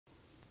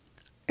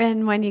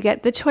And when you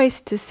get the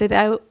choice to sit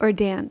out or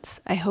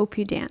dance, I hope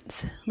you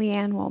dance.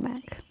 Leanne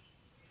Womack.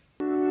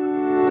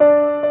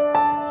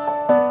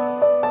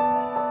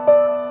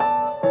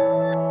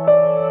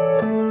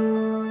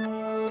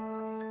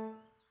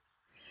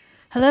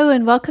 Hello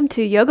and welcome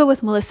to Yoga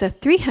with Melissa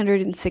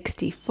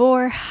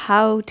 364,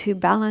 how to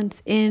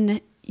balance in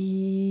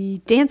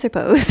dancer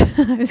pose.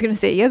 I was going to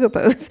say yoga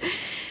pose.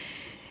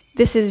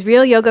 This is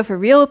real yoga for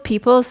real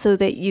people so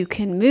that you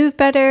can move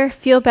better,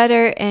 feel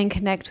better, and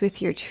connect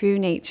with your true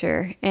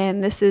nature.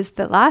 And this is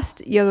the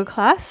last yoga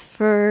class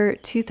for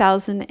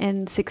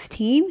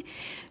 2016.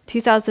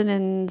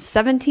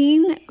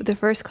 2017, the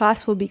first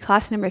class will be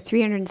class number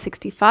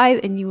 365,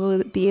 and you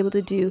will be able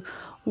to do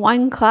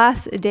one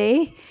class a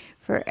day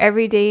for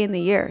every day in the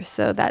year.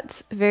 So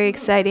that's very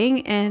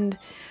exciting. And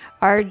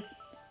our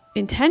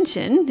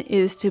intention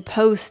is to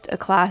post a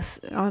class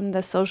on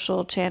the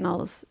social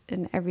channels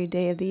in every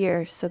day of the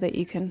year so that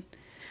you can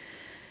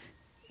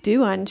do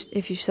one,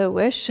 if you so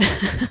wish,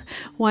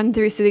 1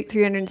 through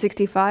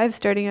 365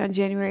 starting on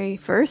January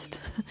 1st.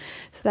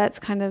 So that's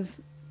kind of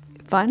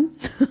fun.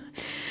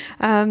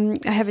 I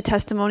have a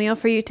testimonial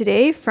for you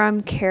today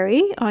from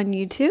Carrie on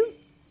YouTube.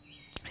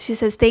 She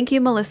says, "Thank you,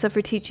 Melissa,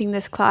 for teaching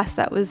this class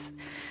that was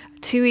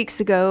 2 weeks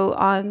ago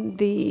on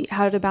the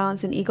how to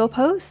balance an eagle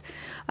pose.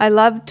 I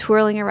loved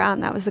twirling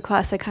around. That was the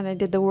class I kind of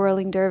did the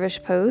whirling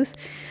dervish pose.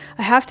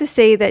 I have to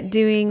say that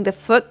doing the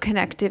foot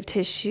connective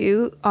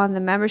tissue on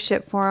the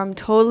membership forum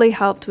totally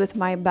helped with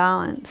my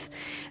balance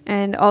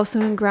and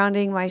also in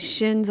grounding my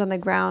shins on the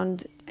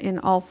ground in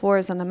all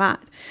fours on the mat.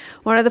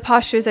 One of the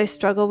postures I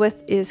struggle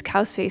with is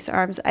cow's face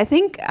arms. I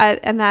think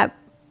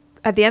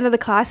at the end of the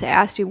class, I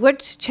asked you,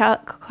 which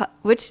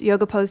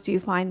yoga pose do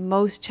you find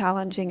most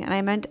challenging? And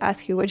I meant to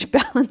ask you which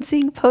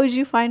balancing pose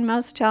you find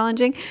most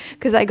challenging,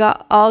 because I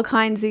got all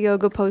kinds of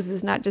yoga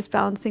poses, not just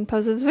balancing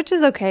poses, which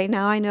is okay.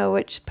 Now I know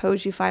which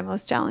pose you find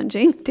most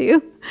challenging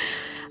too.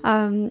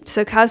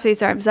 So cow's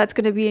face arms, that's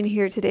going to be in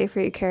here today for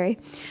you, Carrie.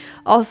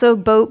 Also,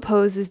 boat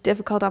pose is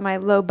difficult on my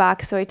low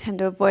back, so I tend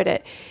to avoid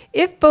it.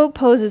 If boat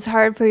pose is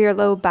hard for your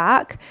low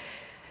back,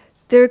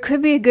 there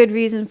could be a good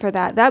reason for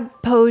that.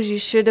 That pose you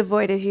should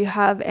avoid if you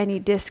have any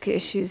disc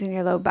issues in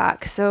your low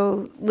back.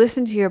 So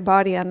listen to your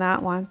body on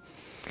that one.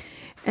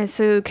 And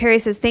so Carrie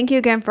says, "Thank you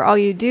again for all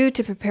you do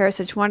to prepare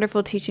such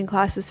wonderful teaching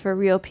classes for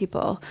real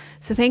people."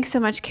 So thanks so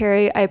much,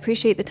 Carrie. I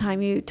appreciate the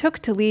time you took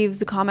to leave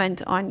the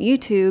comment on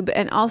YouTube.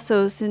 And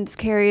also, since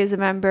Carrie is a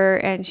member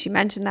and she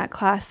mentioned that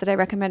class that I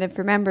recommended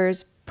for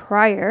members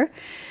prior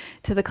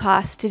to the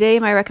class, today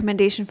my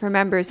recommendation for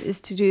members is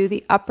to do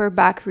the upper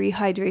back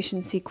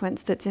rehydration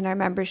sequence that's in our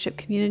membership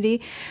community.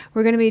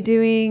 We're going to be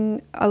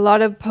doing a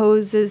lot of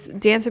poses.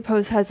 Dancer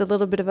pose has a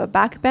little bit of a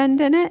back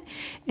bend in it,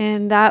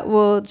 and that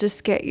will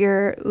just get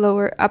your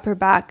upper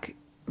back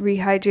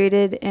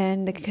rehydrated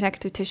and the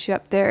connective tissue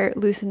up there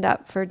loosened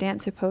up for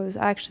dancer pose.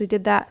 I actually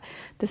did that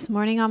this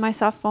morning on my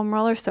soft foam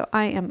roller, so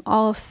I am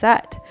all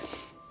set.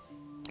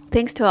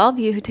 Thanks to all of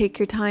you who take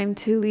your time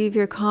to leave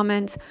your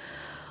comments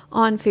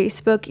on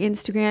Facebook,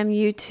 Instagram,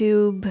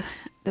 YouTube,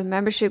 the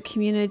membership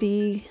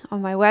community, on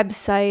my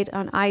website,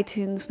 on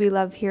iTunes. We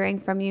love hearing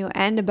from you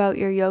and about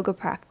your yoga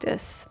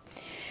practice.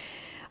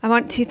 I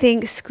want to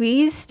thank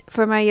Squeezed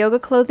for my yoga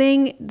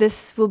clothing.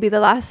 This will be the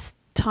last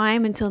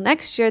time until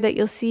next year that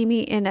you'll see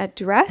me in a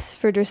dress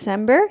for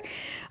December.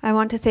 I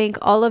want to thank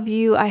all of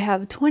you. I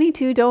have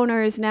 22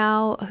 donors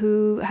now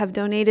who have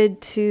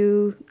donated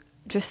to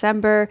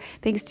December.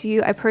 Thanks to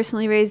you, I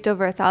personally raised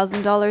over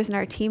 $1,000, and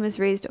our team has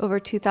raised over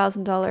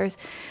 $2,000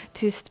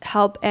 to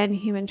help end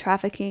human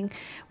trafficking.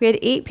 We had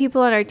 8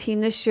 people on our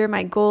team this year.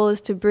 My goal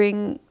is to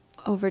bring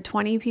over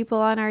 20 people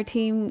on our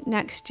team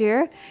next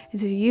year.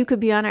 And so you could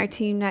be on our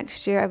team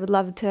next year. I would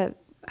love to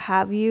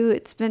have you.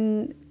 It's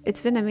been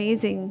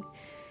amazing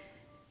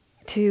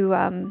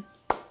to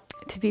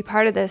be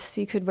part of this.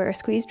 You could wear a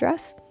squeeze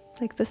dress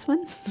like this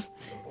one.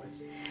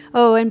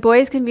 Oh, and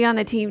boys can be on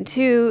the team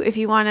too if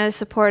you want to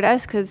support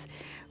us, because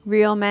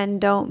real men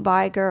don't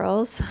buy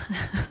girls.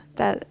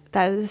 That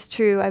is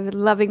true. I've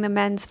been loving the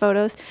men's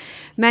photos.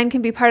 Men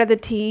can be part of the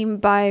team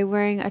by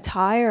wearing a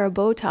tie or a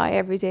bow tie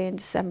every day in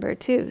December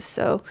too.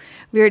 So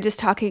we were just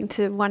talking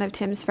to one of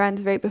Tim's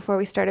friends right before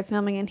we started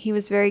filming, and he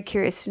was very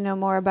curious to know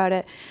more about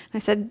it. And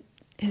I said,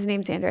 his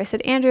name's Andrew. I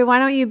said, "Andrew, why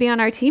don't you be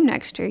on our team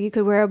next year? You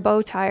could wear a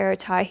bow tie or a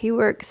tie." He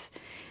works,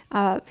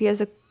 he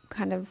has a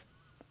kind of,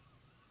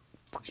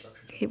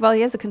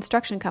 he has a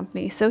construction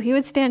company, so he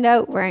would stand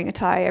out wearing a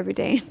tie every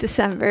day in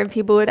December, and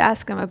people would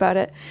ask him about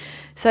it.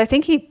 So I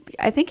think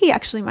he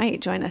actually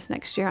might join us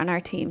next year on our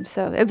team.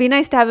 So it'd be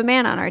nice to have a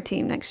man on our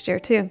team next year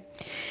too.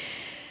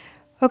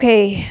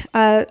 Okay,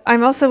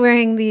 I'm also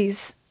wearing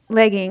these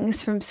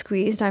leggings from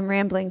Squeezed. I'm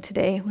rambling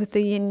today with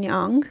the yin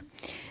yang.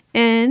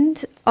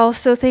 And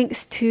also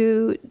thanks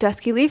to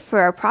Dusky Leaf for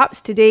our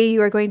props. Today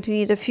you are going to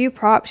need a few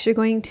props. You're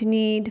going to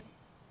need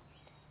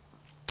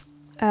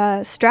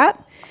a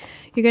strap.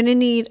 You're going to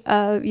need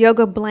a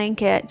yoga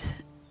blanket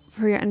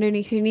for your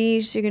underneath your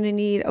knees. You're going to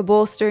need a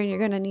bolster, and you're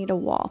going to need a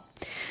wall.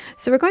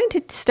 So we're going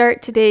to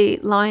start today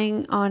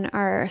lying on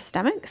our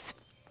stomachs.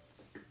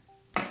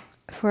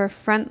 for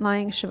front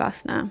lying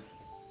Shavasana.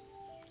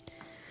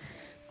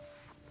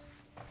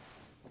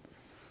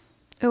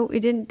 Oh, we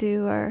didn't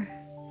do our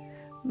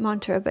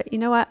mantra, but you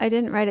know what? I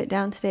didn't write it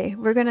down today.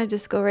 We're going to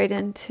just go right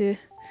into,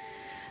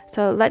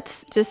 so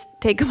let's just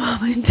take a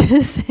moment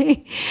to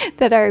say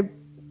that our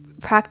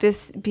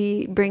practice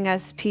bring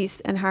us peace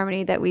and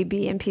harmony, that we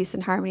be in peace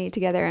and harmony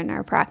together in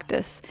our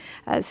practice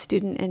as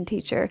student and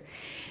teacher.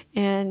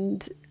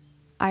 And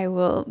I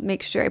will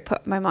make sure I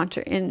put my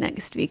mantra in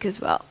next week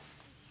as well.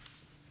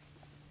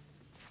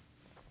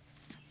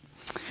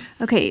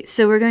 Okay,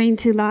 so we're going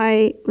to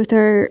lie with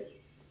our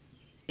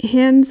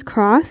hands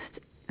crossed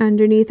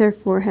underneath our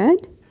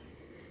forehead,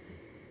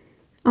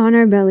 on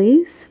our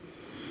bellies.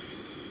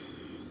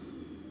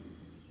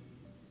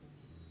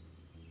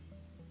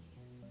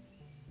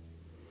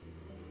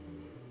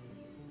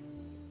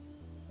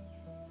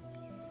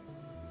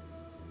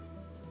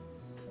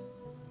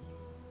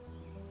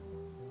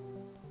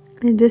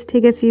 And just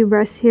take a few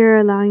breaths here,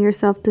 allowing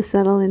yourself to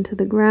settle into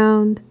the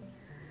ground.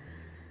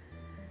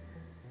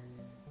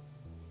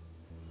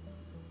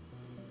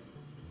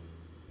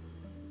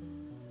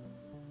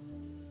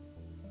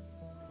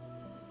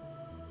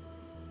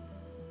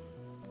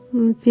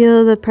 And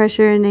feel the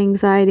pressure and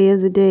anxiety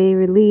of the day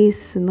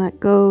release and let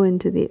go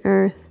into the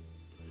earth.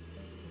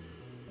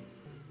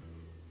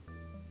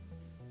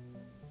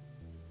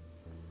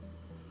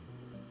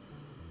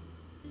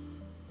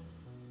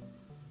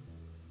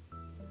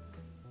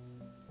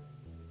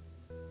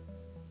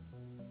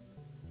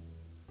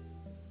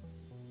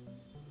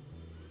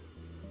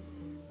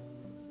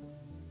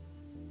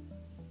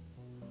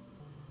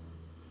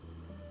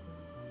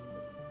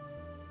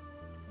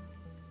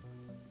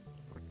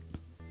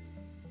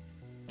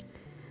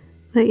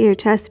 Let your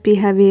chest be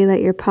heavy,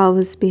 let your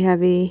pelvis be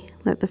heavy,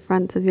 let the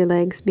fronts of your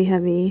legs be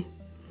heavy.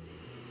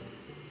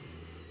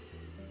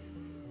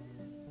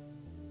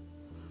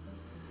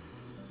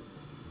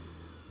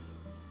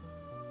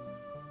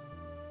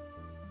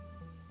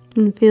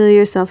 And feel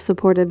yourself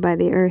supported by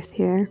the earth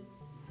here.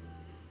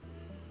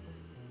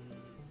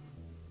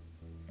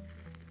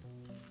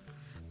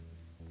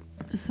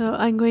 So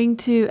I'm going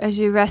to, as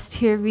you rest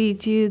here,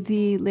 read you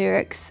the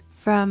lyrics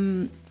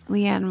from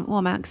Leanne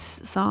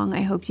Womack's song,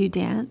 I Hope You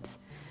Dance.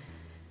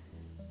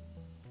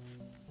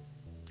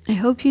 I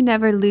hope you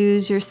never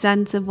lose your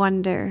sense of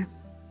wonder.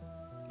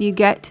 You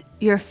get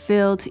your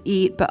fill to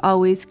eat, but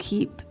always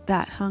keep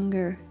that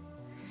hunger.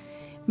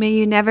 May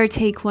you never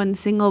take one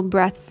single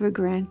breath for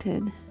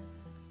granted.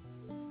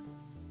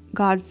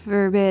 God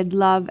forbid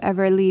love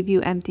ever leave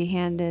you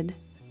empty-handed.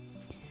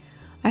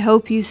 I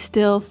hope you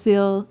still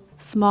feel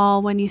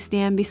small when you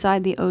stand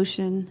beside the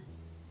ocean.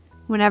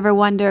 Whenever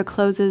one door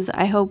closes,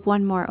 I hope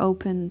one more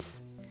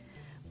opens.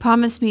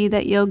 Promise me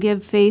that you'll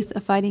give faith a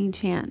fighting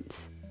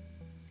chance.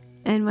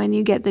 And when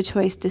you get the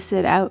choice to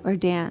sit out or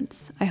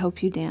dance, I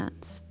hope you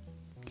dance.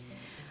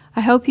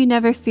 I hope you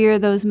never fear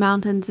those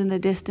mountains in the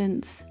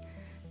distance.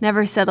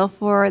 Never settle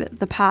for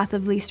the path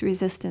of least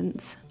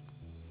resistance.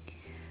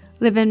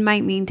 Living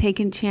might mean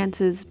taking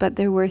chances, but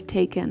they're worth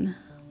taking.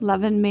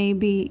 Loving may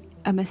be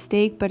a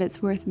mistake, but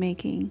it's worth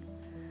making.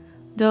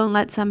 Don't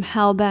let some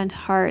hell-bent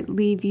heart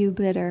leave you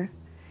bitter.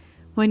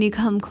 When you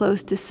come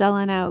close to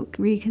selling out,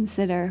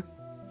 reconsider.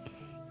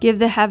 Give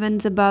the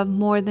heavens above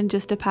more than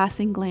just a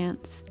passing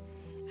glance.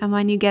 And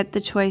when you get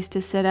the choice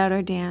to sit out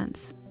or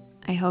dance,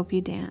 I hope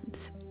you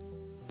dance.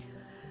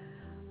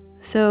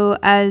 So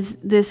as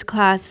this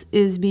class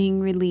is being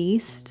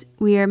released,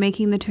 we are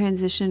making the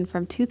transition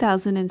from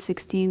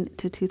 2016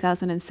 to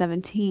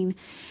 2017.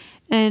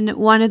 And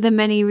one of the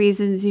many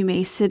reasons you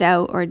may sit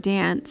out or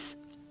dance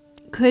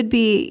could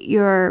be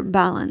your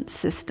balance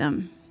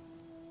system.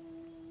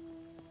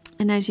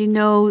 And as you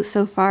know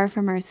so far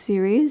from our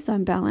series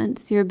on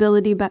balance, your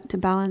ability to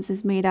balance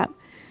is made up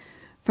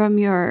from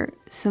your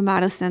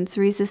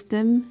somatosensory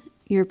system,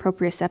 your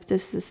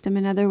proprioceptive system,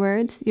 in other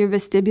words, your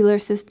vestibular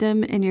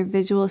system, and your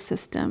visual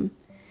system.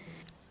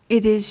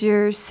 It is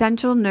your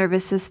central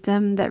nervous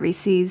system that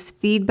receives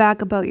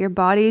feedback about your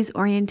body's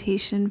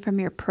orientation from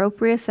your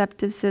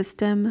proprioceptive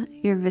system,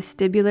 your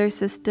vestibular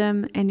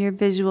system, and your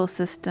visual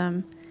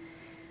system.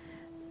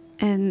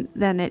 And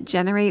then it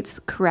generates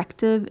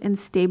corrective and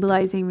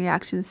stabilizing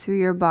reactions through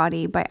your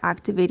body by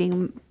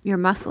activating your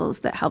muscles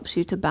that helps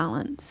you to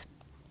balance.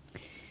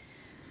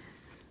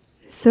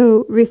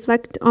 So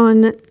reflect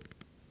on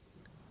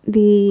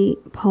the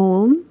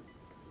poem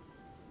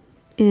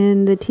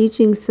and the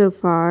teaching so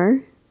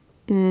far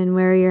and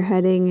where you're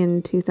heading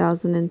in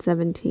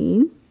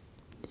 2017.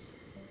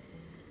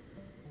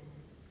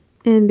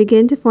 And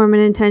begin to form an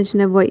intention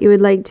of what you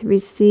would like to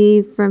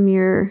receive from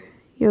your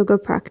yoga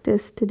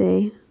practice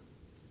today.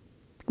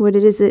 What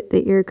it is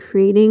that you're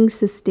creating,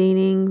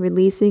 sustaining,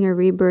 releasing, or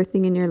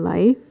rebirthing in your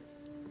life.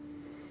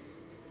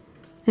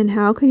 And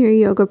how can your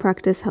yoga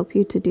practice help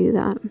you to do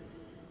that?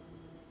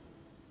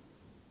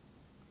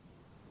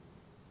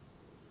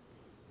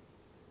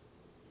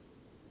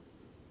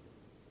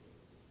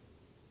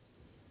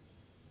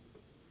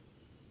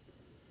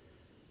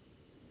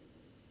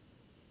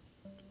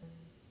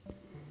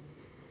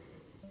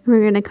 We're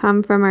going to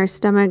come from our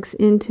stomachs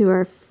into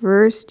our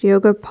first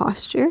yoga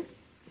posture.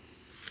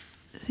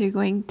 So you're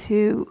going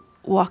to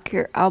walk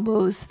your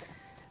elbows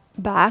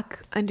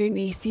back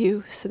underneath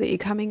you so that you're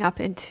coming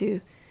up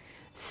into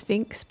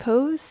Sphinx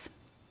pose.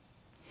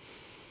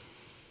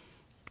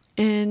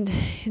 And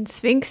in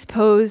Sphinx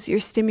pose, you're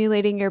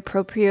stimulating your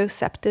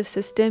proprioceptive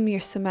system, your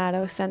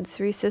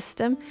somatosensory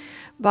system,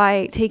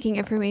 by taking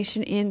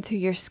information in through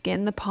your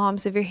skin, the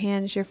palms of your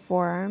hands, your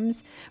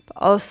forearms, but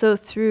also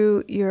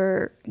through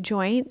your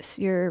joints,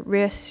 your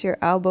wrists, your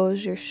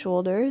elbows, your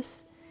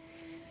shoulders.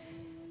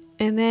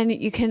 And then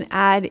you can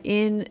add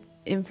in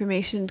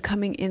information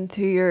coming in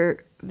through your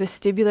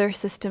vestibular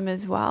system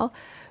as well.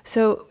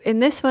 So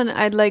in this one,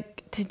 I'd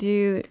like to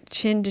do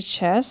chin to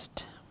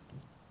chest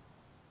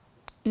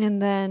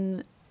and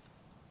then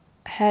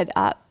head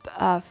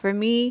up. For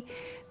me,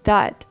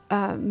 that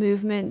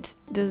movement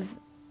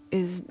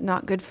is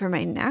not good for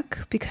my neck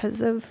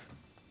because of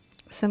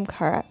some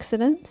car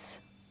accidents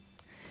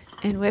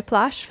and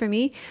whiplash for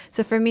me.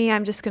 So for me,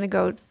 I'm just going to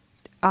go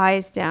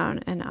eyes down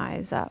and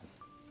eyes up.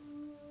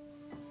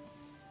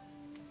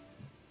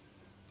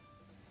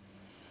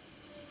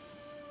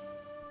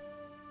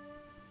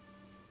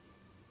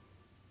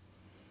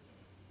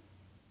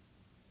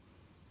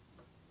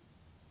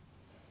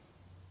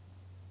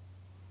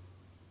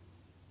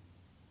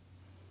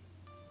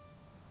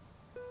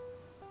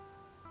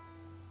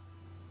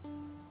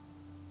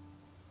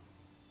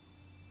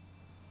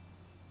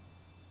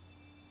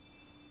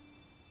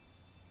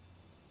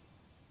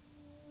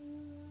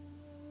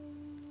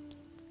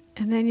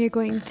 And then you're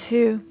going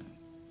to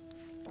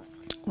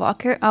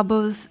walk your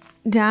elbows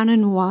down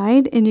and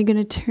wide, and you're going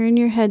to turn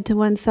your head to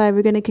one side.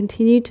 We're going to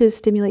continue to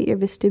stimulate your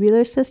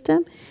vestibular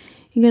system.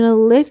 You're going to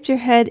lift your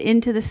head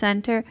into the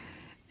center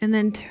and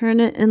then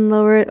turn it and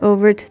lower it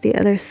over to the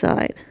other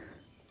side.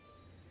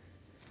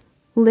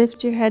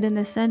 Lift your head in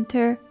the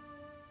center,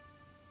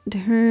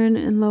 turn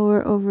and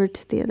lower over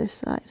to the other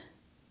side.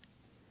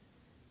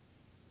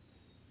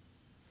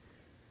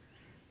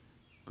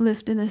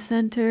 Lift in the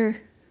center,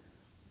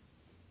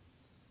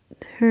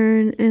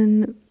 turn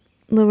and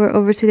lower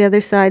over to the other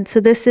side. So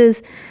this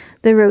is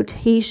the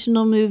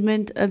rotational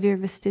movement of your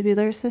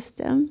vestibular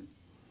system.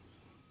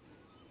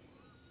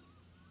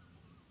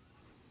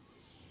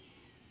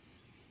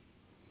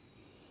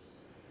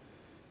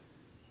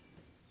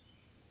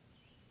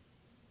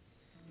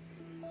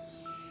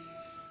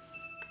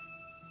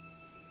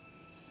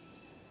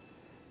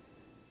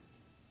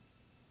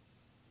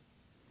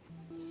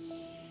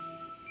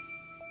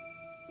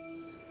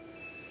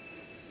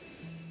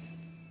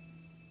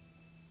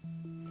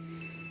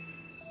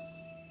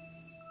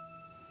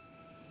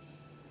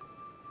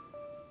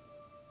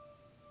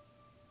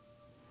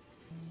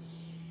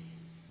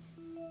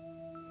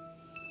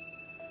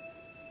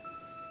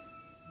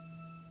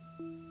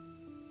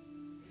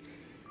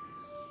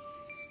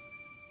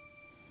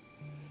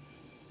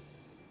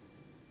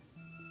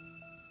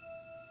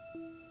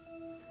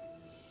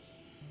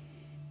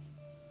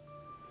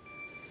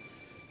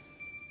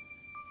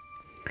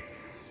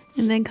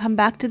 And then come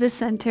back to the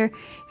center.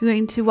 You're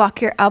going to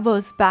walk your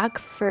elbows back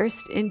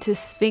first into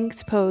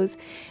Sphinx pose.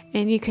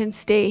 And you can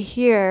stay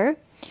here,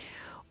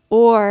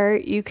 or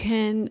you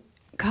can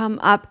come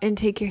up and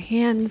take your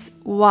hands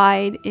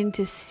wide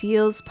into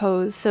Seal's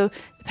pose. So it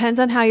depends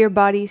on how your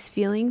body's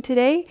feeling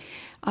today,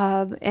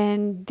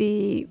 and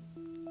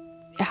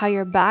how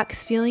your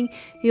back's feeling.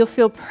 You'll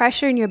feel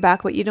pressure in your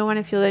back, but you don't want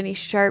to feel any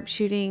sharp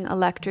shooting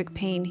electric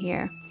pain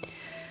here.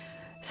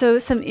 So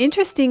some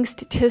interesting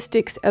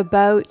statistics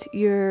about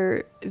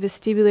your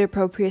vestibular,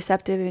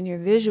 proprioceptive, and your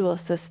visual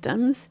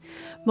systems.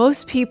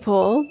 Most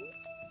people,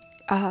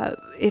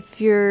 if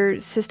your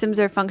systems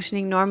are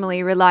functioning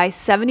normally, rely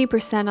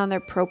 70% on their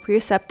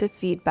proprioceptive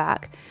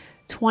feedback,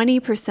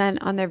 20%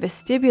 on their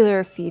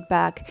vestibular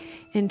feedback,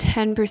 and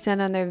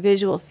 10% on their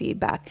visual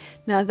feedback.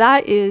 Now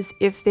that is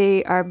if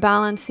they are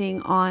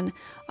balancing on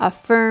a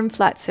firm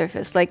flat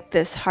surface like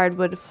this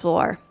hardwood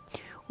floor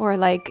or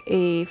like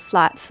a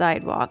flat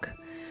sidewalk.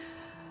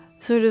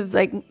 Sort of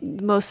like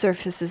most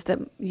surfaces that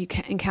you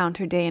can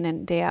encounter day in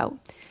and day out.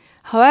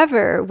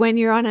 However, when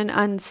you're on an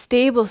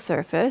unstable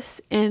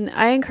surface, and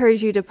I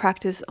encourage you to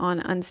practice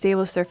on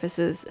unstable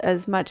surfaces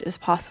as much as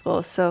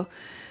possible. So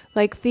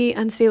like the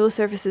unstable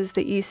surfaces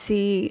that you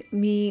see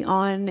me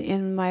on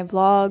in my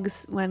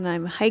vlogs when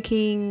I'm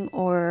hiking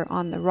or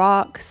on the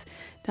rocks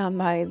down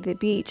by the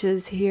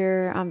beaches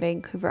here on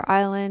Vancouver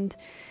Island.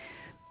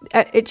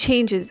 It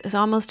changes, it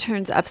almost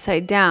turns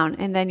upside down,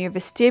 and then your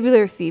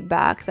vestibular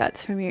feedback,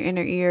 that's from your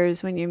inner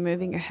ears when you're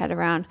moving your head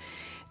around,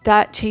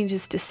 that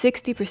changes to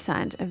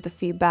 60% of the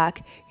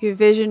feedback. Your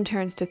vision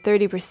turns to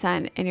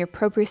 30%, and your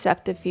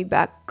proprioceptive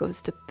feedback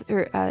goes to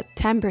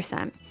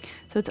 10%.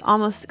 So it's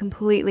almost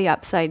completely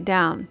upside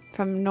down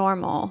from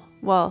normal.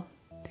 Well,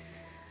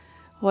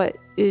 what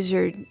is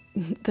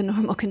the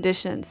normal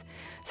conditions?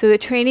 So the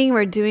training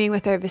we're doing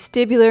with our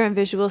vestibular and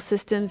visual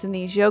systems in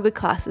these yoga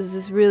classes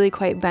is really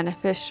quite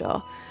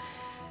beneficial,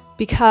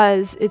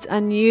 because it's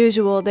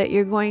unusual that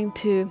you're going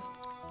to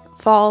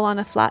fall on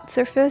a flat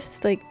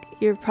surface like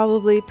you're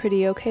probably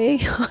pretty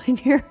okay on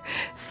your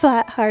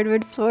flat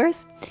hardwood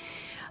floors.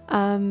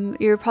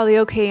 You're probably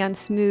okay on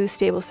smooth,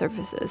 stable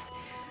surfaces.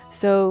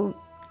 So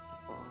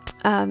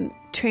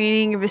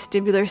training your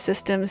vestibular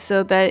system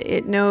so that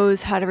it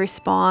knows how to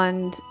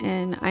respond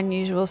in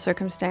unusual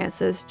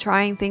circumstances,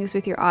 trying things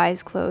with your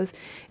eyes closed,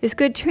 is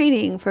good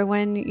training for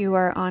when you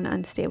are on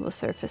unstable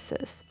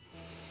surfaces.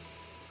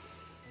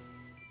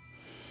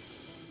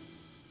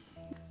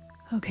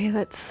 Okay,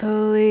 let's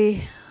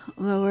slowly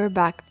lower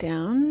back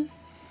down.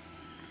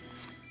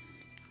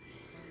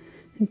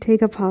 And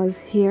take a pause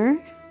here.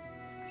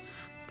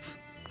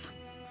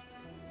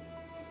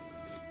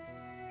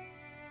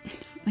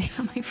 Just lay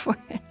on my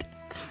forehead.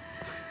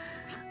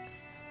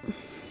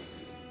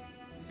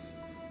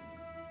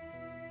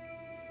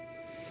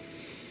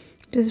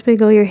 Just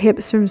wiggle your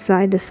hips from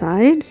side to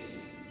side.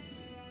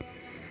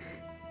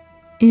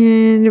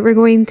 And we're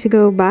going to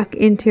go back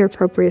into your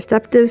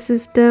proprioceptive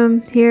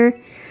system here.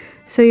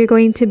 So you're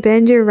going to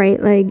bend your right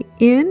leg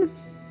in,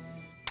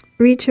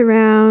 reach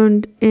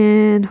around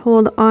and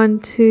hold on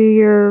to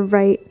your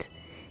right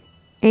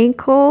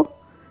ankle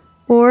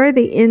or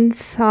the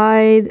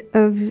inside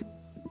of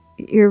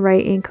your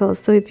right ankle.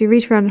 So if you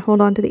reach around and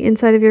hold on to the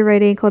inside of your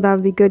right ankle, that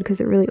would be good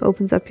because it really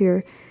opens up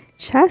your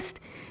chest.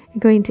 You're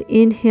going to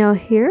inhale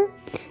here.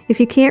 If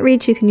you can't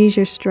reach, you can use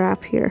your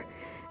strap here.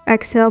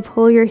 Exhale,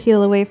 pull your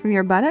heel away from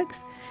your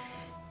buttocks,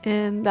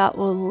 and that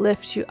will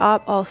lift you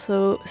up,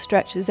 also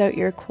stretches out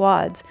your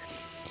quads.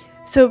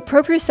 So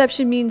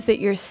proprioception means that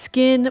your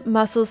skin,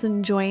 muscles,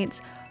 and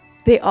joints,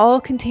 they all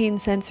contain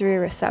sensory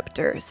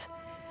receptors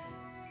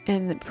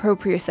and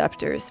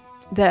proprioceptors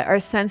that are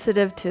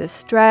sensitive to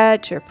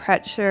stretch or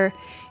pressure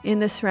in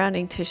the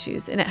surrounding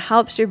tissues, and it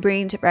helps your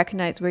brain to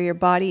recognize where your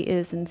body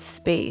is in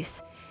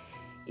space,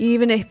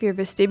 even if your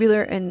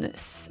vestibular and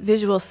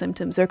visual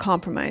symptoms are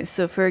compromised.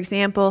 So for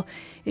example,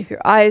 if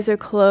your eyes are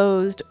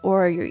closed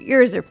or your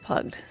ears are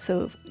plugged,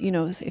 so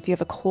if you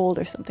have a cold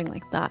or something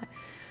like that,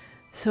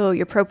 so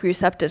your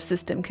proprioceptive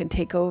system can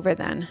take over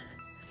then.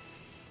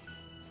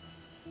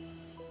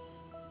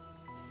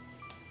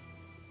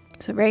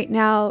 So right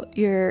now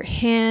your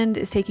hand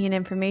is taking in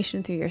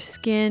information through your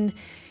skin,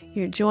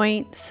 your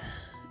joints,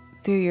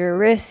 through your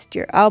wrist,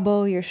 your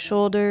elbow, your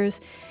shoulders,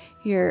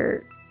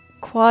 your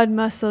quad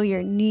muscle,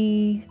 your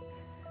knee,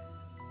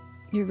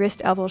 your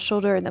wrist, elbow,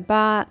 shoulder, and the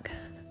back.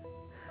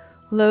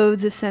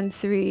 Loads of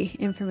sensory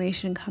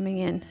information coming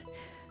in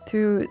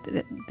through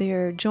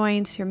your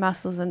joints, your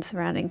muscles, and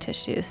surrounding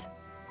tissues.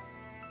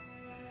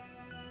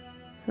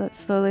 So let's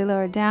slowly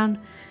lower down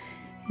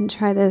and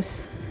try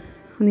this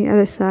on the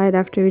other side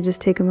after we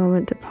just take a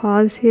moment to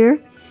pause here.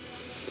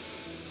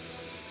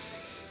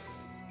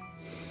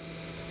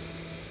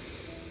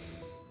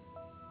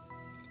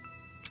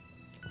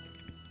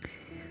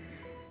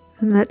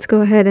 And let's go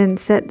ahead and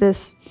set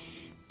this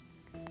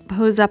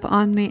pose up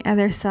on the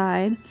other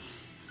side.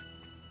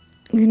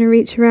 You're going to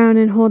reach around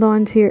and hold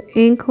on to your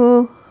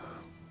ankle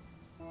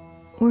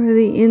or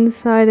the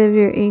inside of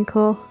your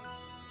ankle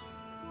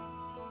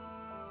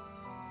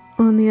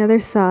on the other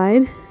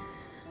side.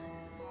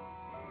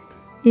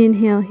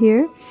 Inhale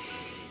here.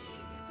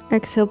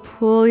 Exhale,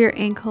 pull your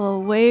ankle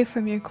away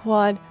from your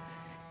quad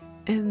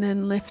and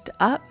then lift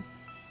up.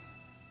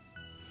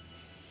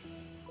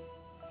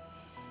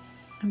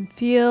 And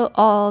feel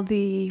all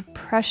the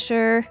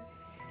pressure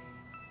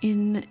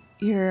in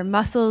your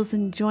muscles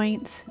and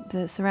joints,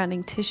 the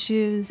surrounding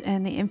tissues,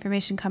 and the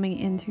information coming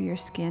in through your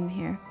skin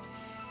here.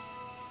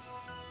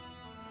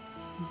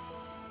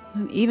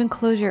 And even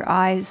close your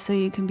eyes so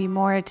you can be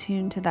more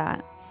attuned to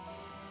that.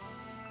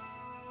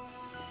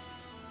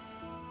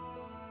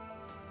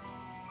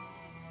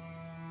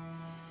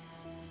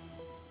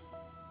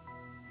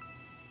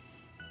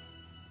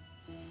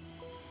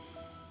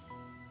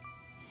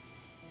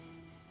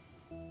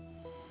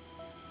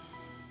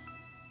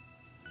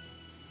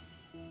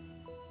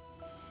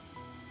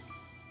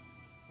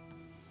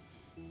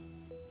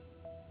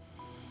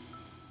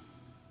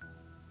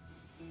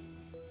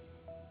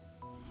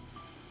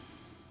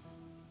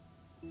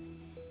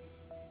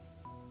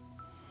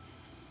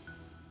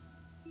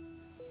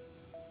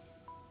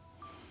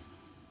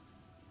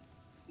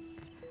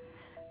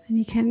 And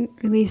you can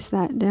release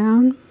that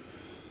down.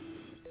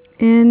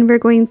 And we're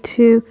going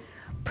to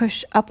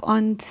push up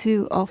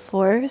onto all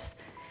fours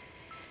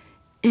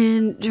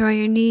and draw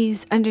your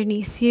knees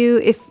underneath you.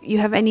 If you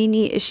have any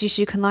knee issues,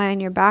 you can lie on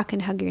your back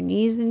and hug your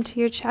knees into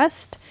your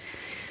chest.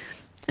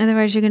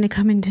 Otherwise, you're going to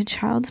come into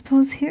child's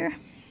pose here.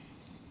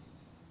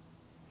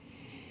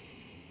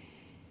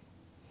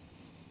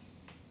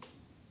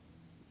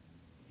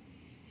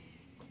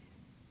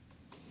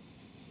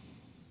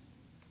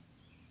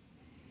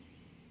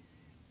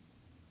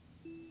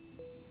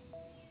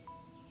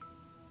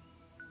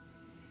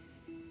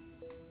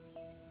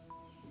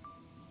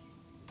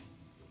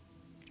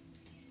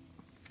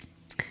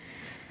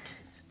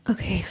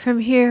 Okay, from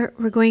here,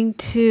 we're going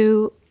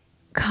to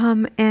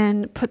come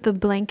and put the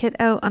blanket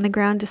out on the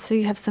ground just so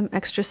you have some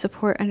extra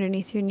support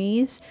underneath your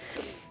knees.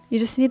 You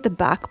just need the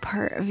back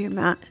part of your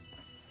mat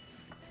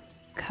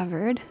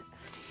covered.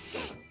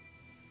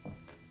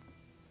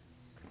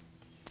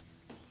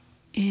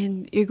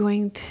 And you're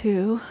going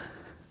to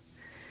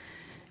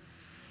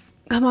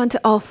come onto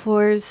all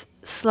fours,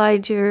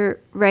 slide your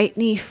right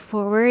knee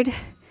forward,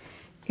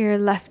 your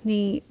left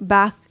knee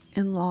back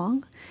and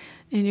long,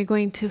 and you're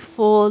going to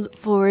fold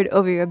forward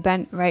over your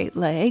bent right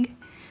leg.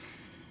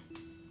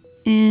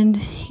 And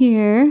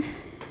here,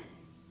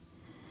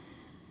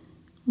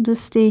 we'll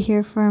just stay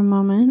here for a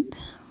moment.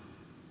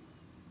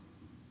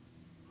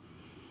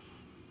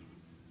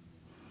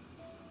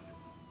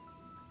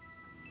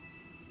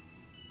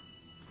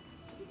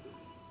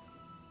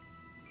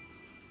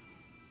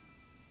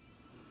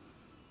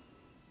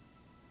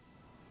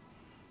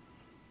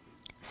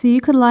 So you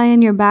could lie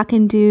on your back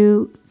and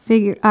do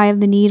eye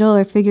of the needle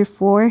or figure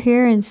 4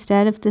 here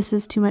instead if this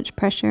is too much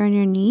pressure on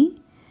your knee.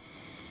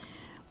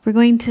 We're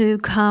going to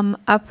come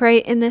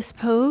upright in this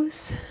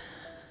pose.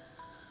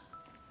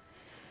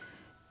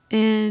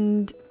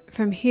 And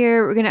from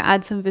here, we're going to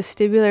add some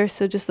vestibular.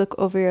 So just look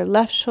over your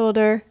left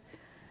shoulder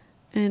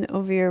and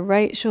over your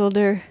right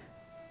shoulder,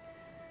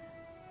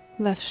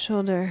 left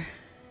shoulder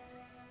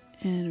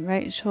and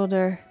right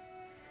shoulder.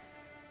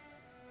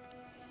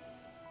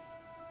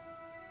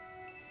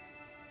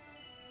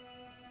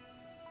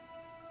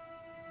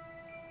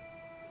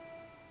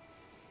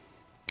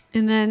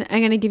 And then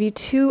I'm going to give you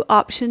 2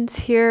 options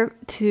here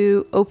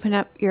to open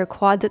up your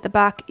quads at the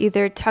back.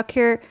 Either tuck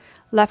your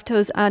left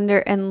toes under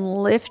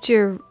and lift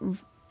your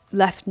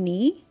left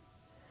knee,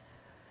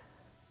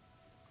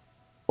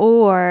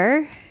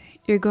 or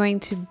you're going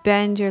to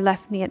bend your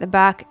left knee at the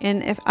back.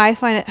 And if I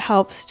find it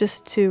helps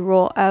just to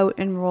roll out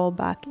and roll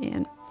back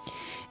in.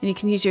 And you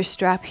can use your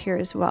strap here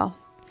as well.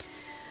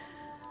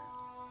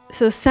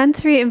 So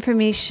sensory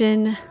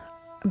information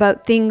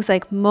about things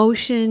like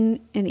motion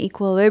and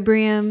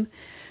equilibrium,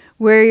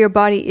 where your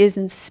body is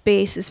in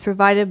space, is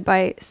provided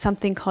by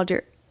something called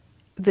your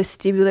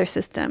vestibular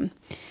system.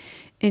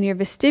 And your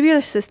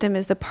vestibular system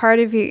is the part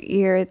of your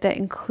ear that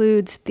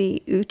includes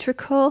the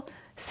utricle,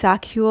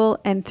 saccule,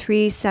 and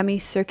 3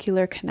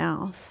 semicircular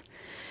canals.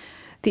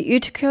 The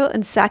utricle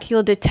and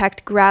saccule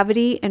detect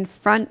gravity and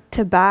front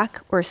to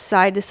back or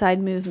side to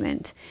side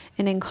movement.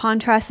 And in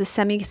contrast, the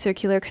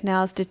semicircular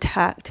canals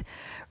detect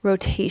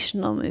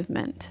rotational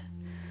movement.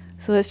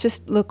 So let's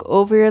just look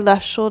over your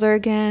left shoulder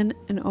again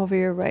and over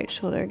your right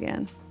shoulder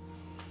again.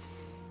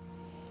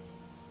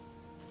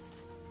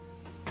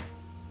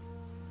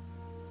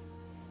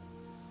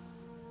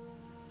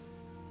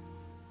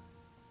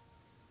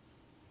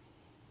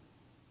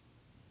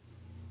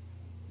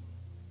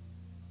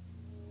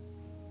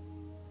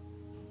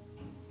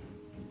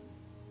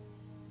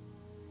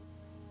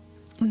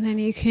 And then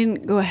you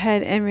can go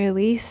ahead and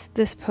release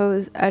this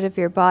pose out of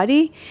your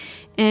body.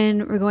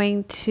 And we're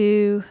going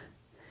to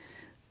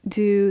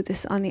do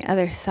this on the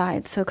other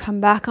side. So come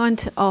back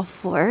onto all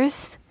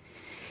fours.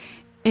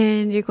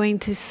 And you're going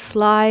to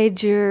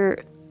slide your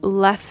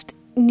left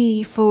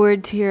knee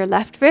forward to your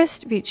left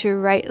wrist. Reach your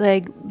right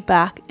leg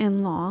back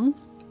and long.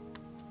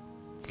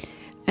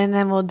 And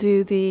then we'll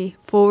do the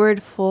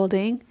forward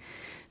folding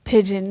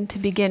pigeon to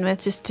begin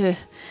with, just to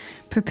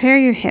prepare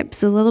your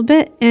hips a little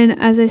bit. And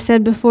as I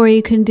said before,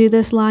 you can do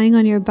this lying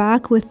on your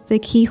back with the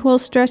keyhole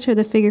stretch or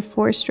the figure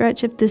 4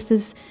 stretch. If this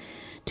is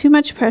too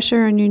much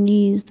pressure on your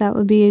knees, that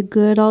would be a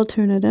good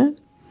alternative.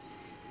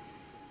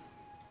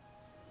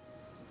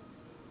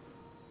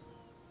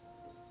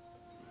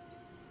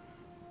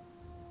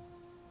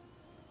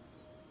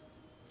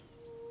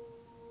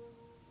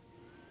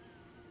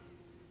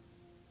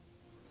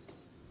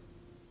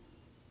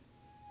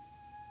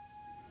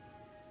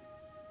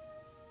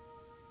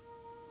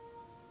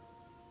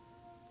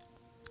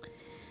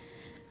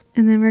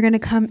 And then we're going to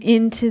come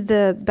into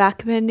the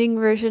back bending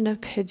version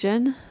of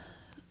pigeon.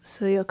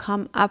 So you'll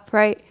come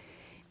upright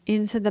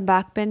into the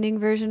back bending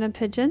version of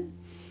pigeon.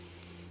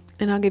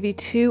 And I'll give you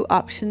 2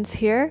 options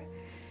here.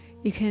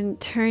 You can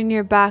turn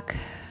your back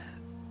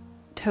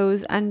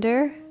toes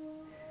under.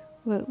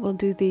 We'll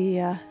do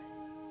the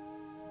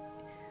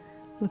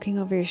looking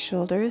over your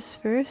shoulders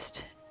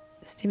first.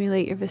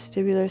 Stimulate your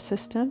vestibular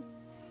system.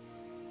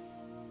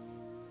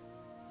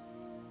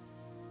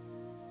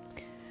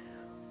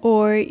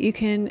 Or you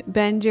can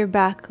bend your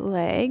back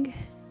leg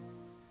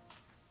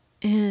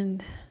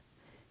and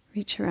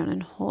reach around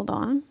and hold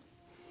on.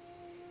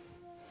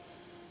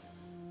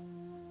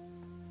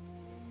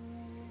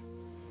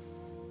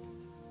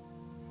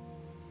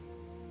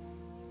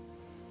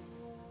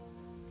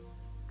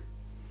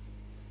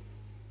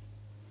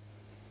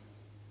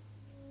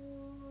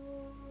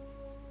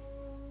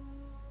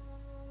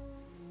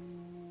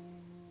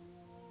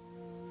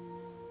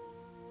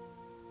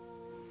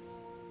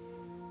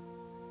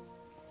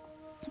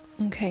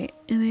 Okay,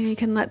 and then you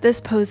can let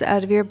this pose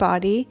out of your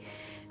body.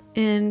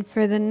 And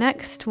for the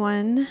next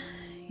one,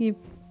 you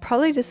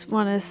probably just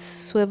want to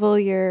swivel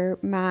your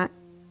mat.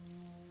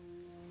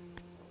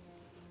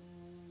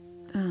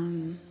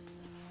 I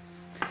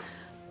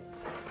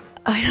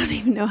don't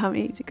even know how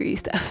many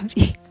degrees that would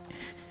be.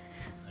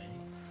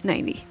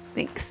 90,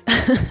 thanks.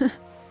 There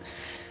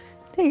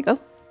you go.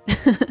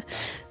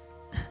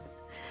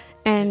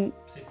 And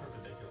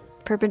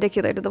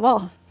perpendicular to the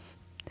wall.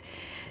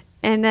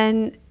 And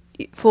then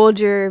fold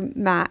your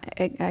mat,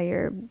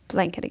 your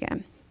blanket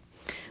again.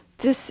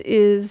 This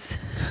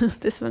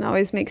one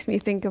always makes me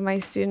think of my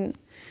student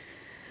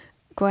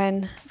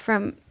Gwen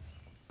from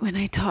when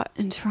I taught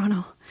in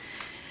Toronto.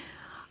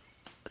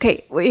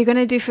 Okay, what you're going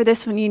to do for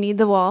this one, you need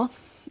the wall,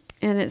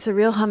 and it's a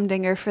real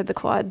humdinger for the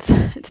quads.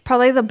 It's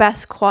probably the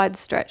best quad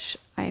stretch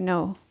I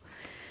know.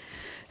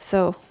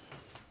 So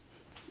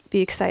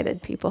be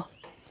excited, people.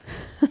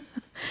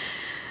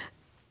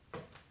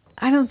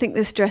 I don't think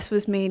this dress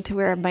was made to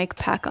wear a mic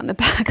pack on the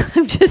back.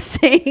 I'm just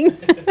saying.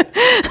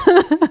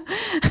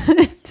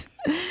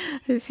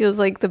 It feels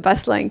like the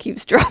bus line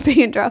keeps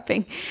dropping and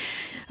dropping.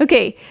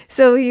 Okay,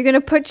 so you're going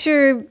to put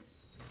your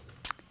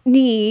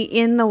knee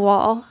in the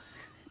wall,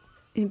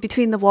 in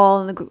between the wall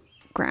and the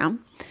ground.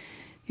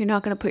 You're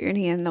not going to put your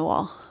knee in the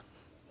wall.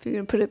 You're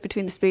going to put it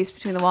between the space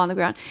between the wall and the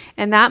ground.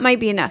 And that might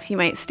be enough. You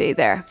might stay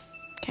there.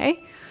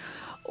 Okay?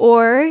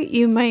 Or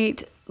you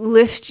might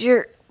lift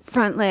your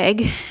front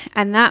leg,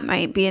 and that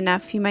might be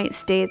enough. You might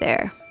stay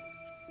there.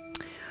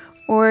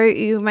 Or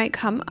you might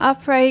come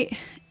upright,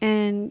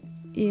 and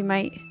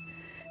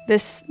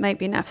this might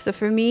be enough. So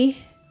for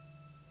me,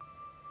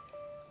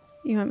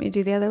 you want me to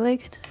do the other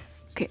leg?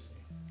 Okay.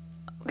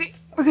 Okay,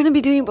 we're going to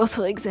be doing both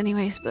legs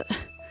anyways, but...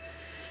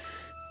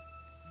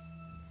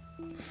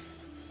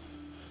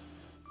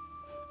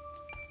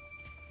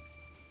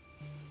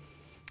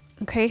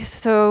 Okay,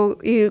 so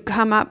you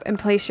come up and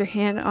place your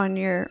hand on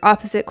your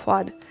opposite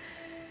quad.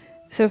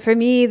 So for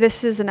me,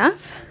 this is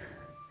enough.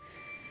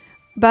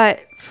 But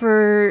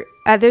for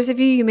others of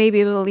you, you may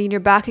be able to lean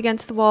your back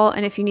against the wall.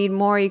 And if you need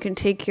more, you can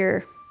take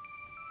your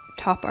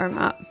top arm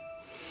up.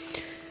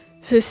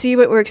 So see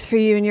what works for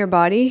you in your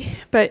body.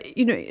 But,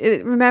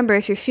 remember,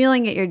 if you're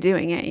feeling it, you're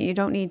doing it. You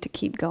don't need to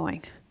keep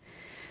going.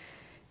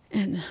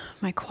 And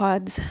my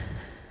quads,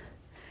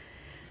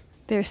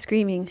 they're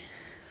screaming.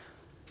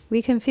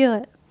 We can feel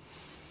it.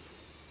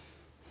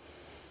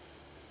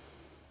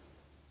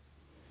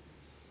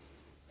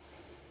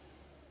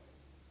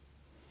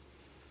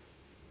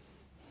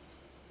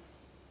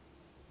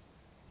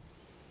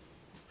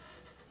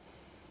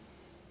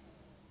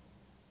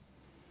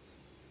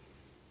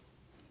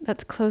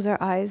 Let's close our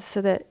eyes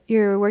so that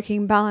you're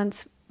working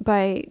balance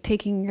by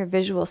taking your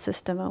visual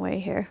system away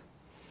here.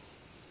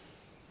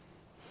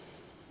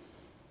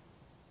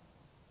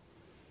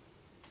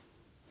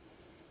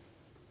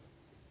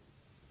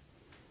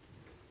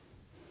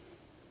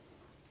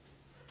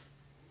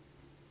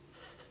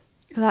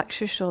 Relax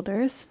your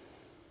shoulders.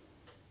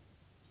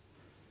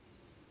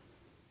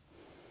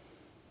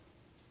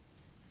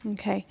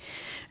 Okay,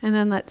 and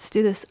then let's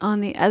do this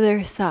on the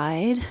other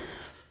side.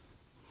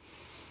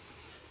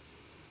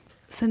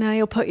 So now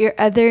you'll put your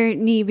other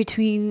knee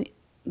between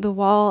the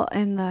wall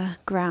and the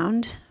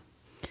ground.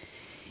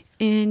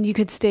 And you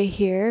could stay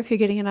here if you're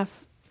getting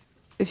enough,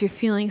 if you're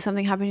feeling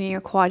something happening in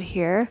your quad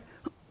here.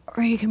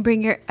 Or you can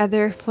bring your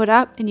other foot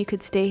up and you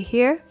could stay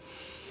here.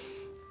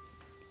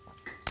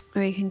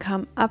 Or you can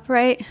come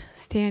upright,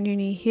 stay on your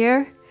knee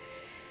here.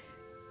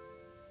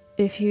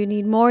 If you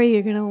need more,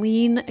 you're going to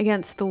lean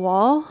against the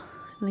wall,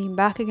 lean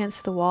back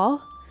against the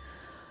wall.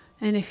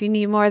 And if you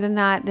need more than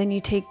that, then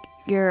you take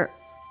your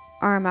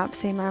arm up,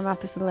 same arm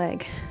up as the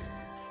leg.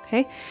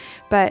 Okay?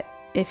 But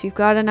if you've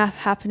got enough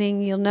happening,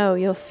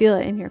 you'll feel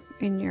it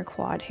in your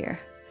quad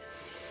here.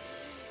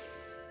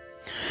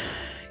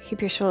 Keep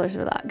your shoulders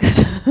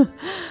relaxed.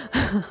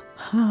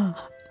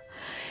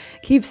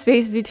 Keep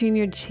space between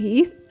your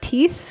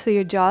teeth so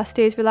your jaw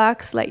stays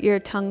relaxed. Let your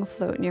tongue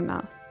float in your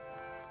mouth.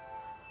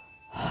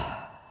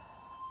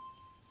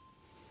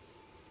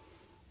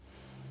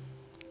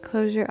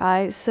 Close your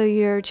eyes so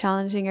you're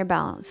challenging your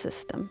balance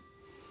system.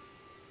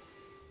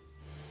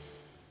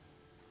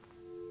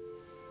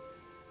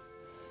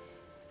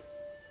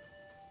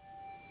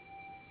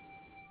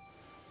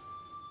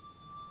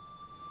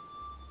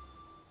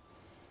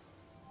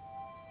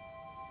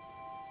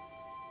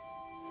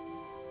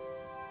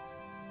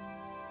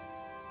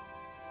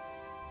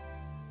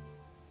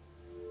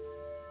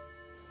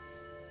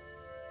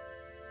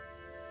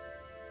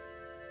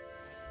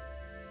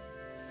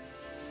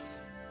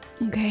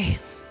 Okay.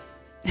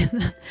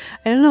 I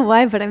don't know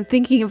why, but I'm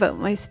thinking about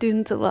my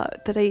students a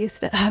lot that I used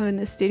to have in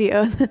the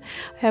studio. I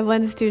have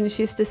one student,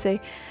 she used to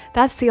say,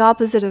 that's the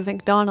opposite of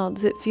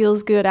McDonald's. It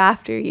feels good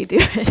after you do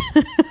it.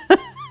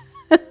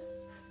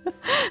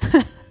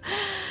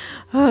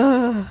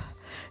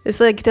 It's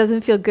like it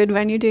doesn't feel good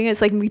when you're doing it.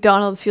 It's like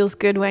McDonald's feels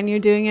good when you're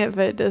doing it,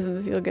 but it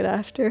doesn't feel good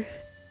after.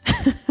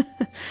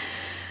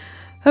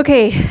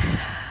 Okay.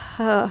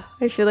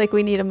 I feel like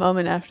we need a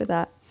moment after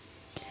that.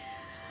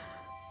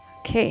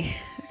 Okay,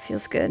 it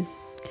feels good.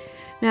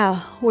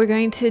 Now, we're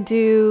going to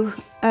do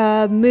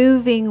a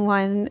moving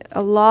one,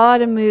 a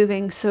lot of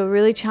moving, so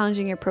really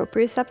challenging your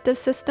proprioceptive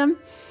system,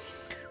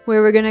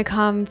 where we're going to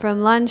come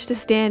from lunge to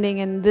standing,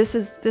 and this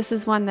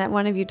is one that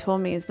one of you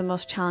told me is the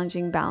most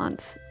challenging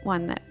balance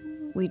one that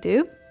we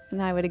do,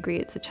 and I would agree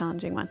it's a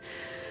challenging one.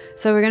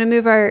 So we're going to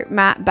move our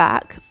mat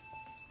back,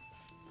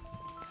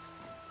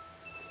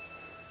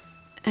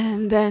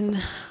 and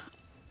then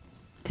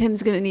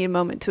Tim's going to need a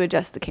moment to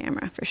adjust the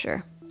camera for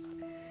sure.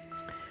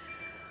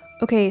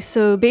 Okay,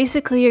 so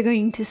basically you're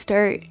going to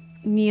start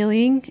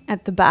kneeling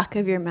at the back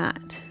of your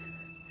mat.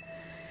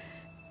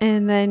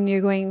 And then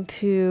you're going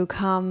to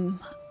come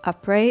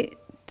upright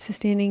to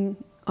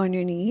standing on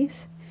your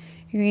knees.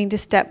 You're going to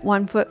step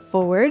 1 foot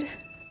forward.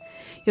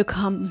 You'll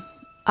come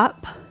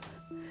up,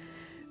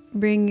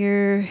 bring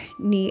your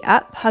knee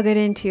up, hug it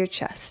into your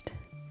chest.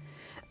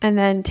 And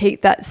then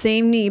take that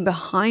same knee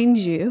behind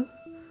you.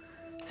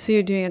 So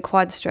you're doing a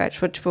quad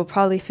stretch, which will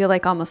probably feel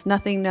like almost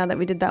nothing now that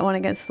we did that one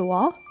against the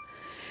wall.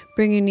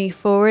 Bring your knee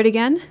forward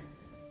again.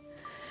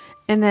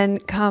 And then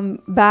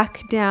come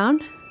back down.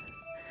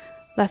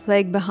 Left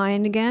leg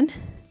behind again.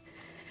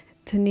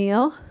 To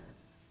kneel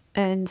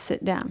and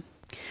sit down.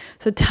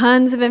 So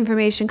tons of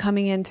information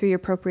coming in through your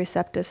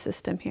proprioceptive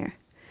system here.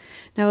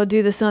 Now we'll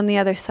do this on the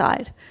other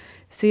side.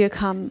 So you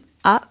come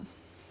up.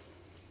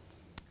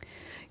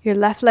 Your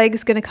left leg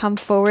is going to come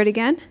forward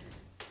again.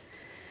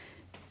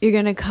 You're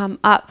going to come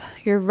up.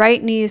 Your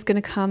right knee is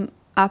going to come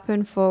up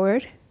and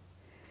forward.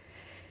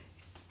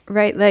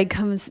 Right leg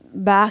comes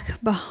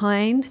back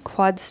behind,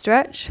 quad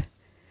stretch.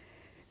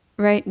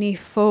 Right knee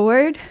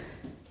forward.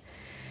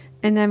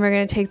 And then we're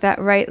going to take that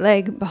right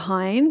leg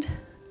behind.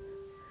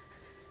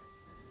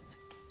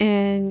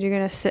 And you're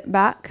going to sit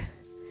back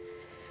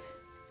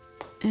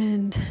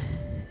and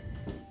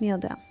kneel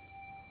down.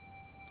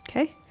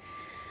 Okay?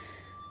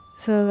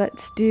 So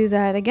let's do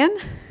that again.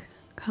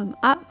 Come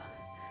up.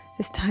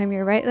 This time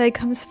your right leg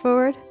comes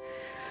forward.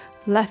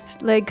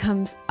 Left leg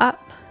comes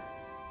up.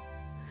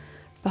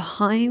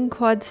 Behind,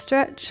 quad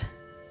stretch.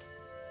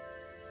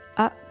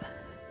 Up.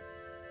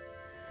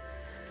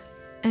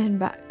 And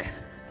back.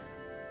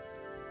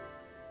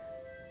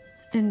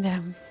 And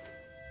down.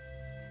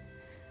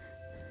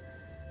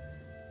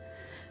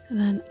 And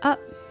then up.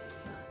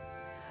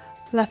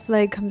 Left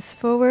leg comes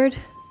forward.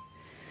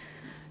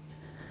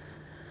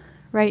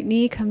 Right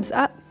knee comes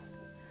up.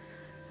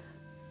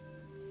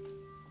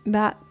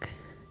 Back.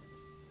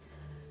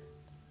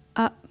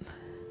 Up.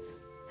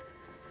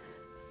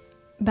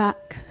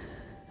 Back.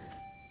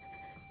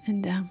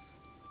 And down.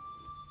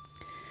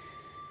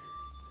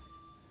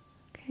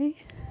 Okay.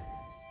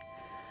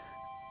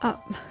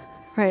 Up.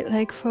 Right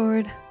leg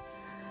forward.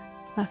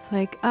 Left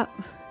leg up.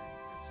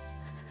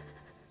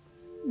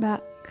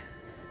 Back.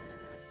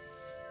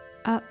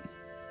 Up.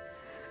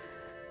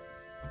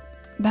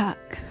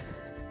 Back.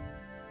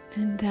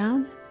 And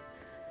down.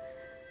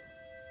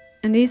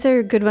 And these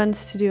are good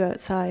ones to do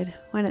outside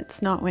when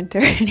it's not winter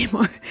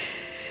anymore.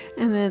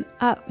 And then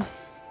up.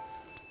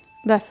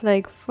 Left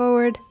leg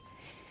forward.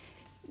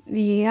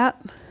 Knee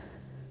up.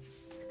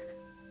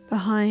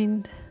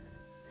 Behind.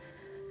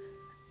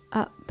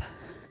 Up.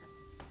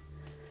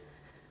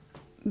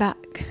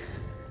 Back.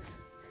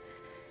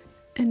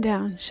 And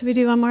down. Should we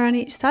do one more on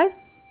each side?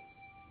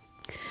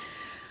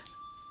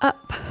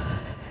 Up.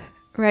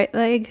 Right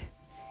leg.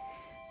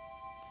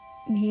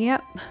 Knee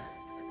up.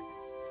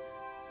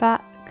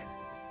 Back.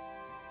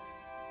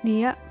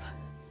 Knee up.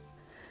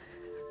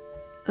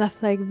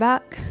 Left leg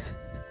back.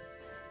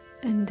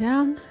 And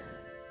down.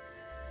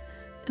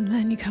 And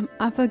then you come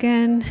up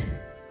again.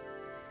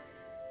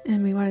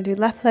 And we want to do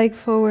left leg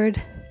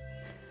forward.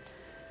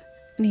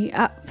 Knee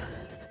up.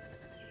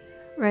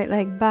 Right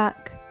leg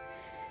back.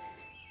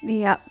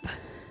 Knee up.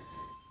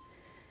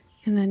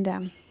 And then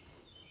down.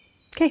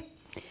 Okay.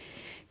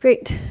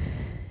 Great.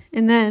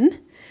 And then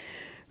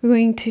we're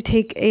going to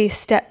take a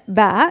step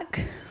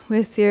back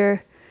with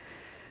your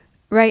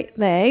right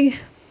leg.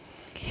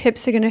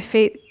 Hips are going to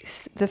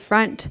face the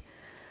front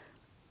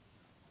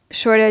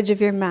short edge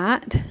of your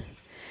mat.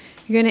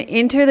 You're going to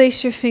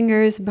interlace your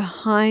fingers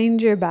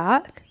behind your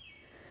back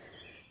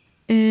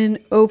and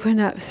open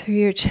up through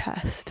your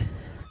chest.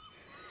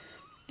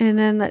 And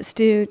then let's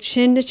do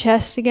chin to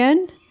chest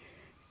again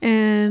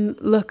and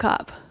look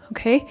up,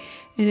 okay?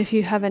 And if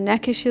you have a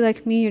neck issue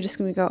like me, you're just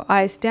going to go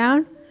eyes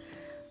down,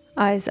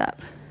 eyes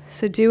up.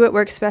 So do what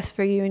works best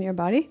for you and your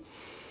body.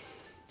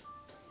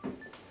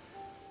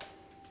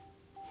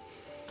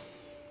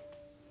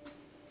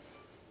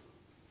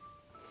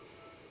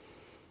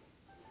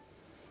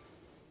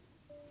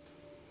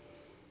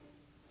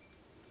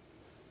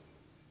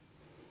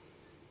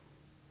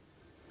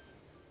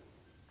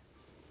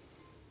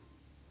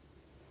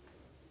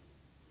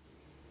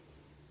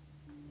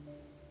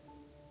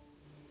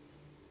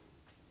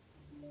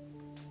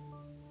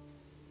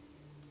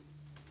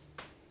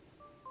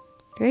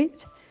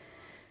 Great.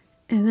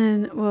 And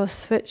then we'll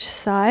switch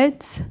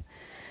sides.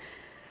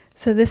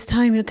 So this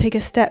time you'll take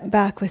a step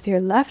back with your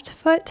left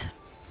foot.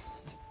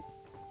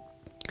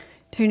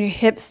 Turn your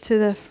hips to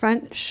the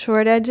front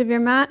short edge of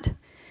your mat.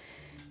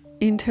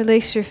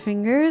 Interlace your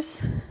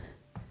fingers.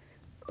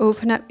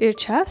 Open up your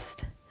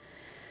chest.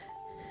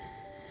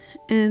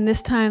 And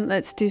this time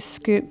let's do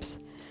scoops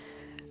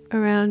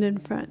around in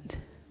front.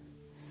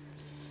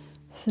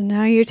 So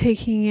now you're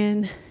taking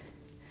in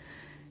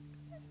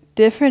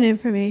different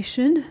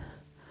information,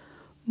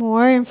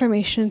 more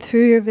information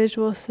through your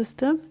visual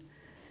system.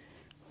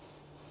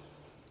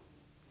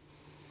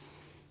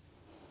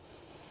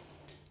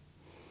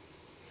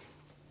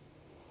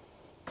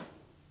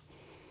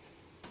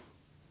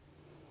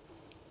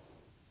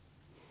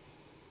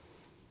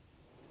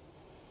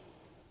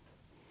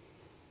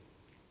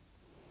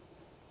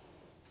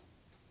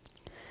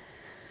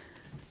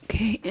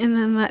 Okay, and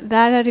then let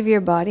that out of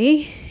your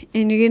body,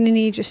 and you're going to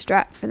need your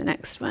strap for the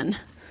next one.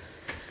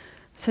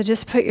 So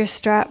just put your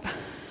strap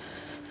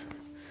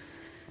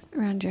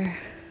around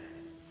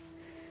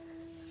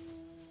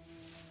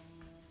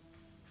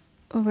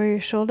over your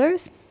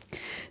shoulders.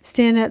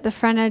 Stand at the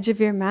front edge of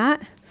your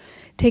mat.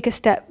 Take a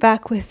step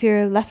back with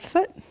your left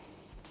foot.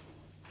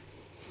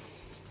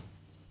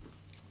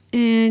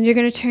 And you're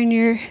going to turn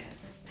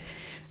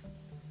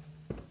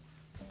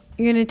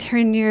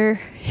your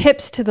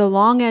hips to the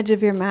long edge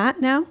of your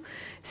mat now.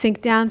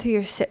 Sink down through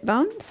your sit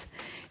bones.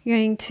 You're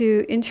going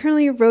to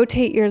internally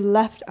rotate your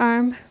left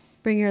arm,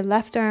 bring your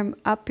left arm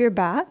up your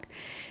back,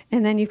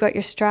 and then you've got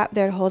your strap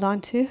there to hold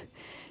on to,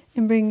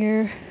 and bring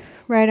your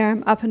right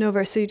arm up and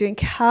over. So you're doing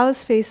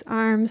cow's face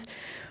arms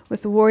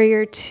with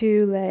warrior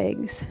 2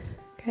 legs.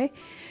 Okay?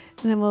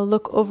 And then we'll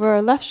look over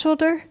our left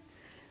shoulder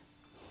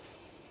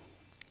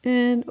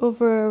and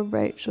over our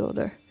right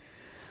shoulder.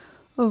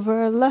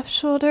 Over our left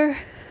shoulder,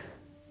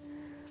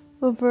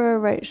 over our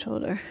right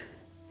shoulder.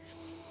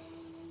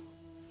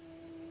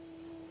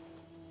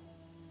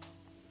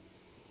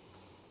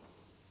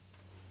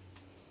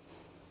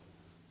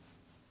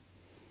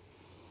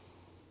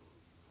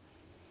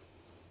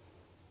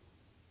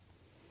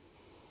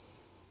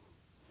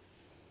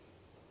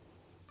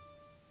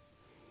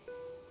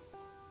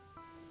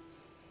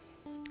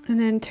 And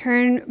then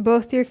turn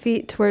both your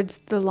feet towards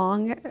the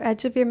long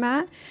edge of your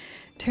mat.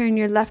 Turn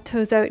your left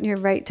toes out and your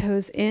right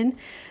toes in.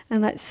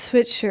 And let's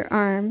switch your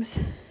arms.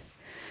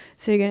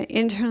 So you're going to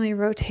internally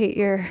rotate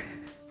your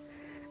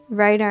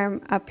right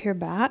arm up your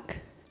back.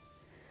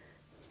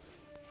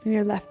 And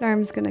your left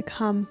arm is going to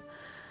come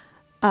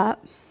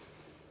up.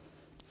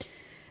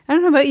 I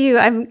don't know about you,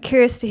 I'm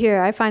curious to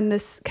hear. I find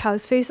this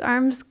cow's face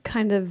arms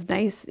kind of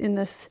nice in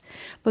this.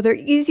 Well, they're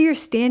easier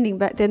standing,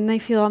 but then they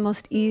feel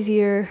almost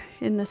easier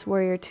in this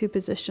warrior 2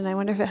 position. I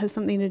wonder if it has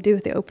something to do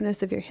with the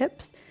openness of your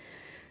hips.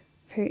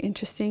 Very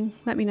interesting.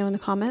 Let me know in the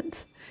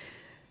comments.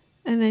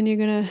 And then you're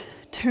going to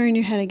turn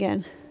your head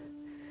again.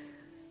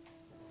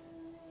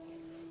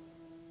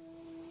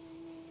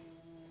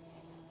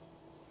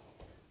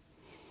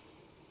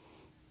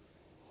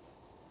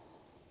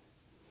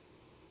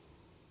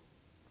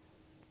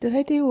 Did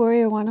I do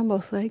warrior 1 on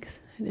both legs?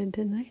 I did,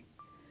 didn't I?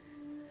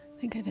 I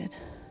think I did.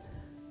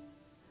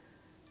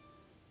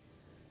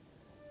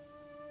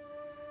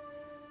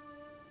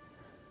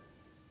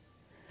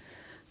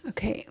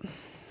 Okay.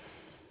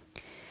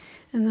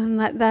 And then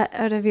let that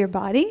out of your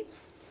body.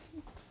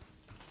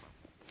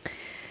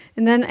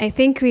 And then I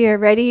think we are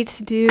ready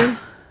to do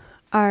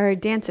our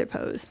dancer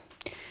pose.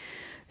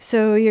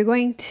 So you're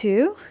going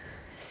to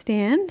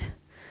stand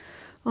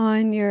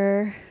on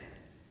your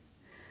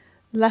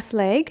left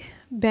leg,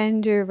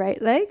 bend your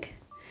right leg,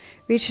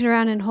 reach it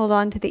around and hold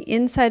on to the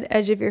inside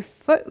edge of your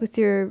foot with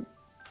your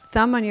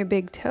thumb on your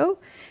big toe.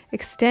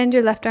 Extend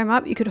your left arm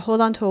up. You could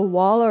hold on to a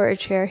wall or a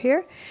chair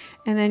here.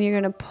 And then you're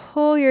going to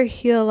pull your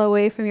heel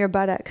away from your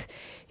buttocks.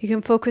 You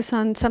can focus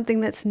on something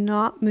that's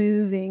not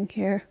moving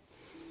here.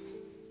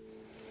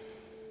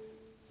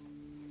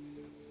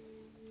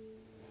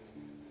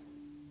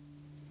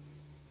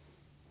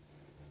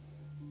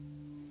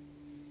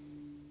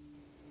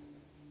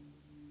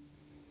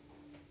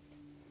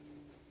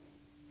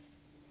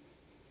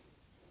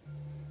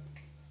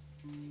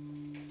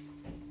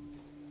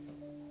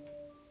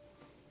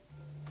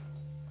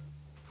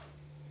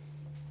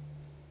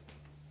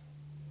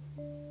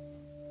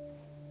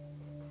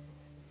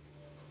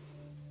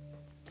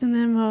 And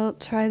then we'll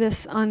try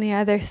this on the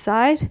other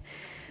side.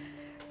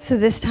 So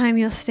this time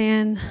you'll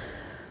stand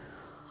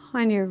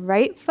on your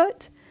right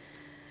foot,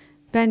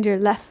 bend your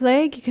left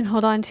leg. You can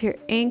hold on to your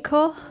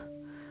ankle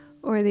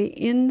or the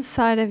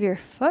inside of your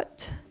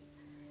foot.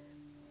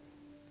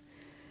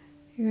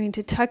 You're going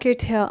to tuck your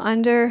tail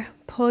under,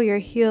 pull your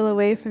heel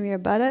away from your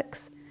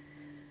buttocks,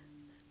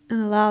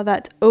 and allow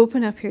that to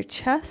open up your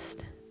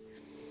chest.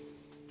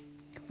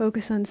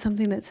 Focus on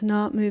something that's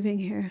not moving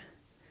here.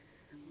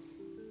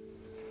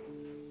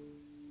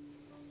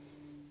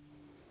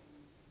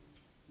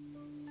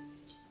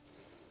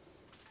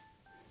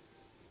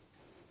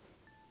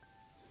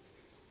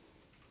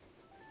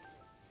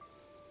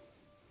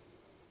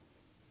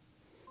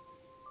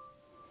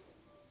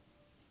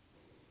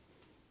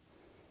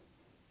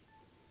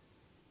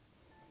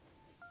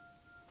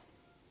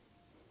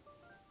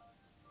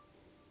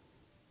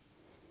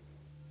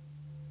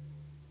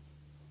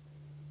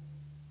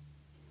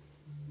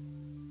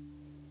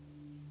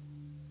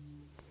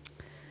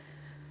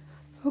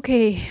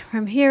 Okay,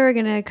 from here we're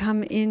going to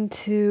come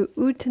into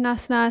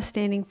Uttanasana,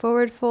 standing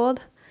forward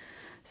fold.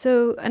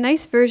 So a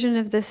nice version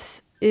of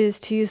this is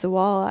to use the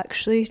wall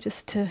actually,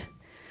 just to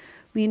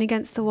lean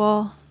against the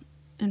wall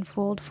and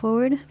fold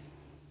forward.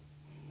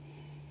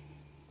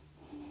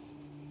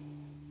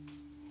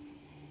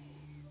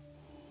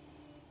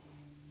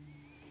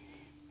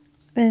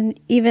 An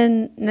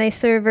even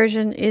nicer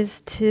version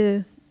is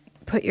to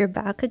put your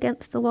back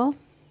against the wall.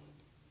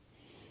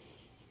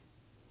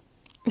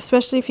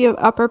 Especially if you have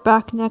upper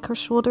back, neck, or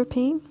shoulder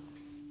pain.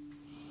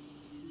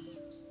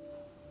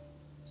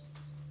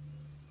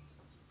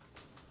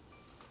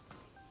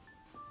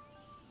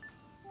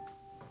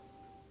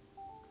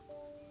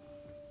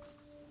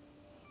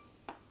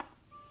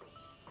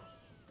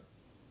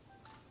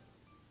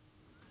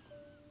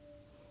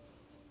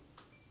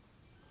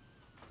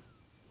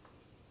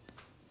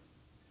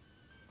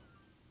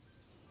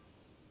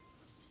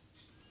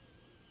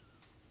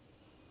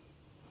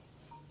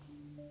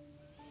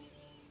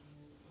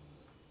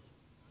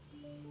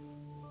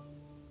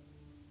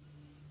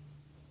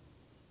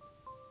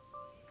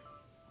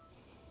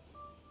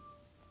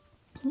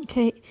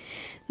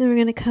 Then we're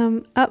going to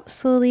come up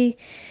slowly.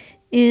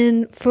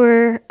 And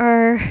for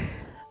our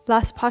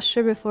last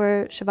posture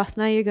before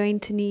Shavasana, you're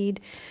going to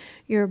need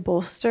your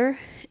bolster.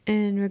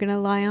 And we're going to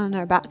lie on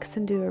our backs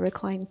and do a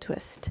reclined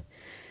twist.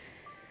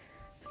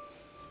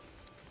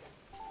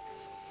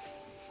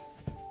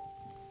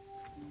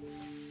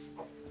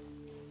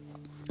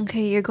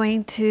 Okay, you're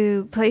going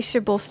to place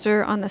your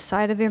bolster on the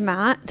side of your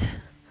mat.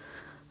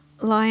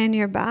 Lie on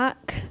your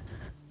back.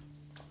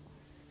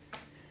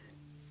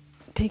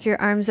 Take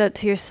your arms out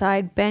to your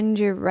side. Bend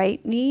your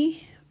right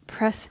knee.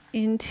 Press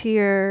into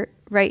your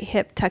right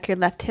hip. Tuck your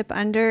left hip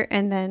under.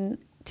 And then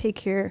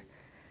take your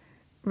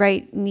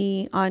right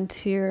knee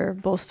onto your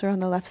bolster on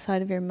the left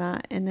side of your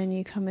mat. And then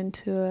you come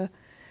into a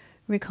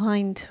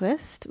reclined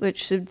twist,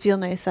 which should feel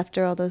nice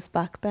after all those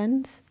back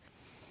bends.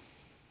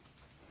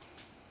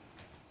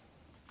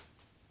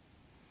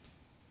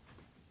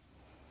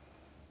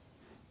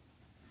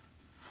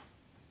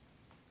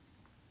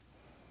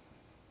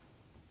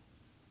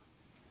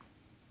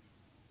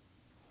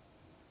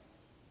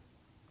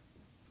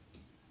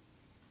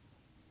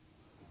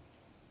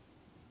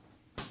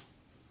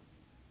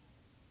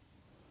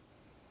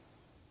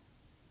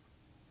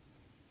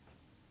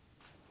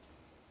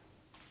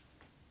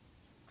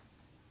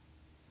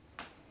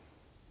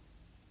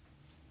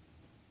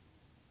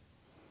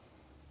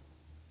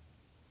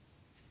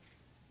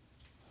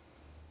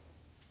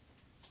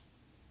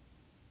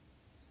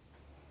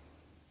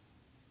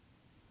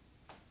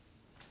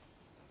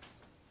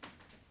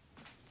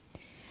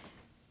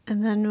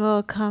 And then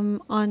we'll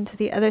come on to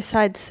the other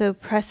side. So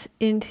press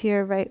into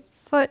your right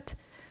foot,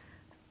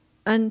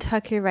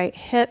 untuck your right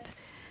hip,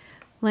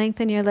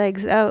 lengthen your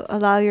legs out,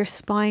 allow your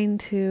spine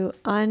to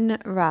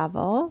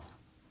unravel.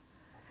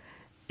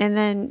 And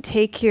then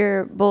take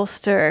your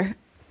bolster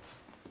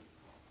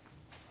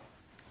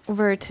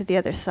over to the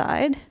other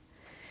side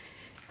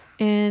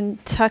and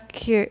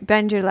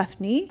bend your left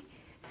knee,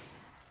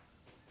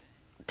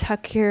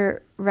 tuck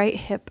your right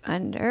hip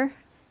under.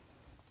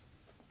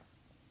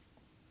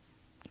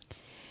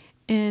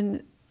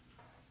 And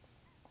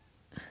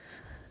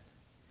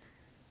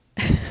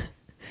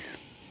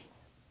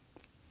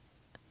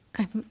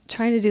I'm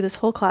trying to do this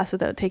whole class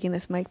without taking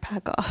this mic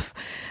pack off.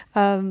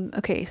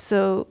 Okay,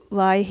 so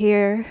lie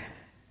here.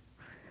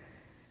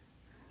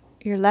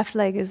 Your left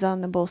leg is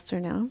on the bolster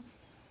now.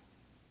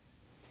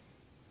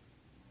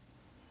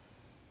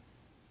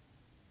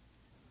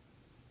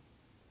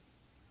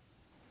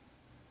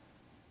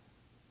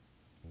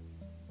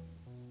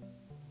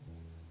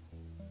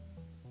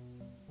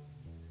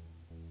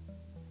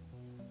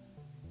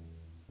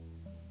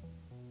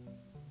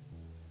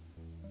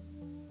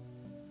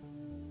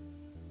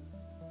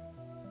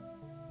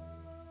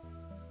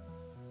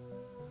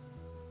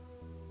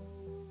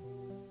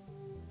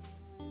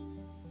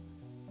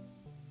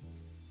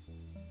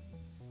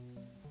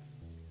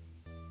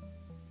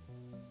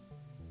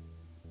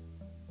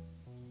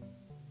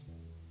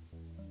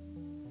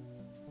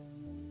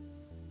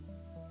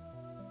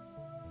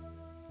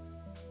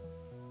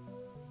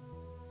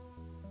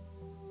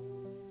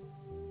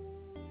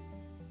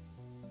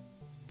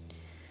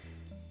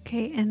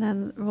 Okay, and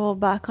then roll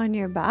back on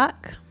your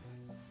back.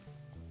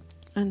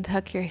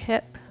 Untuck your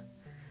hip.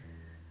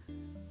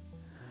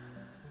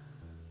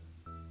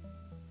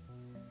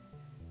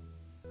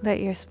 Let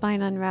your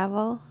spine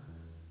unravel.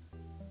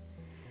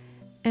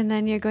 And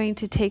then you're going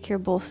to take your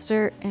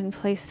bolster and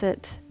place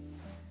it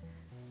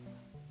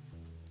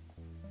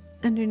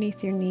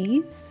underneath your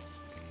knees.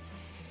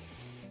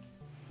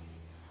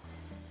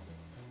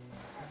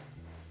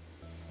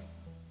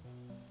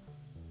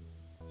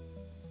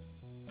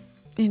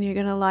 And you're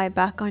going to lie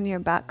back on your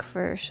back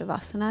for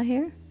Shavasana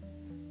here.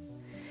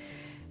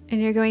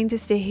 And you're going to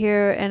stay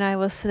here, and I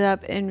will sit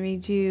up and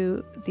read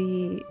you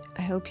the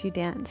I Hope You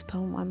Dance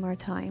poem one more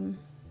time.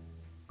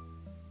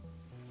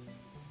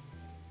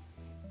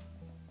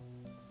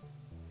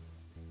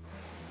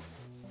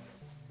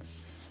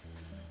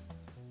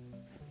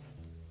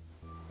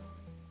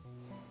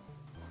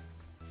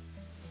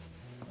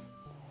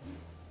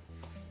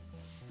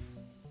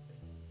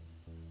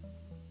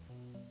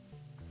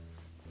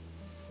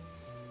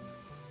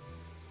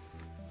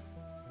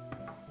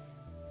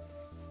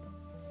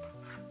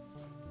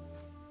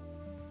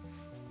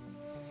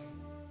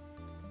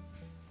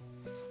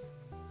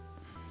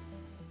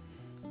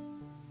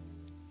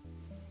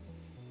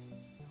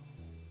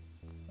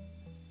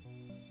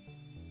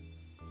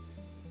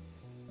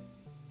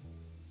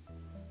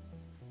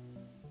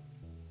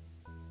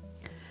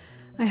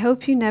 I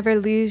hope you never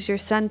lose your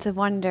sense of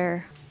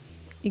wonder.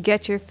 You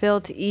get your fill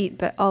to eat,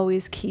 but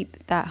always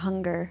keep that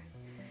hunger.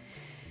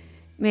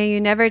 May you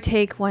never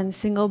take one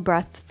single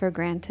breath for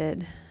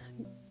granted.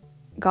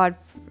 God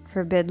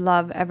forbid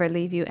love ever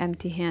leave you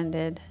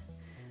empty-handed.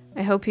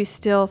 I hope you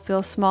still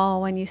feel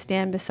small when you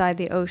stand beside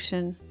the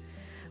ocean.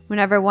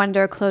 Whenever one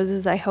door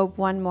closes, I hope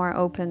one more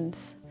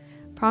opens.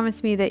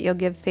 Promise me that you'll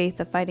give faith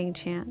a fighting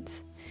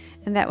chance,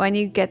 and that when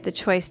you get the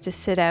choice to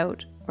sit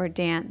out or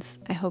dance,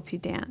 I hope you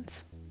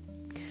dance.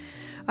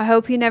 I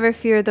hope you never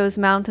fear those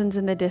mountains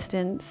in the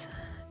distance.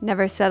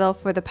 Never settle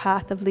for the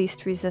path of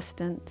least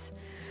resistance.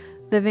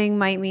 Living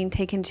might mean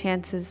taking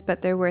chances,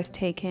 but they're worth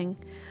taking.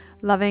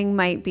 Loving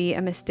might be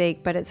a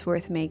mistake, but it's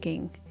worth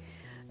making.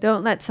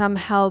 Don't let some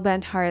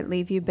hell-bent heart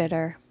leave you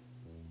bitter.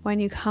 When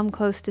you come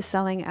close to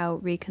selling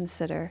out,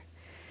 reconsider.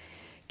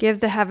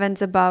 Give the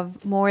heavens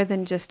above more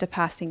than just a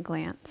passing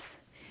glance.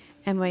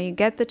 And when you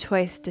get the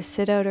choice to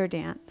sit out or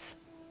dance,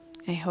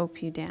 I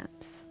hope you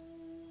dance.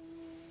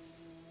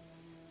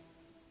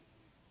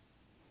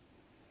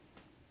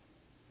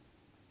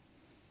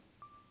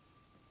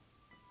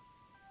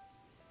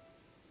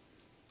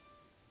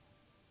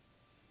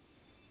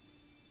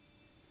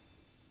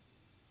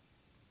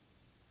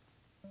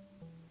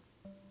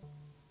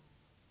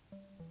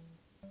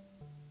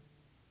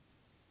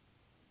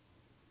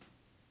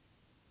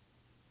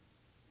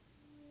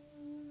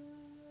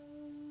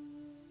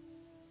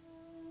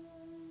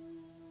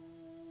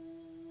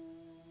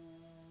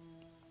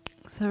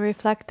 So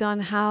reflect on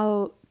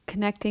how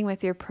connecting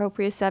with your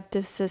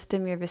proprioceptive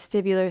system, your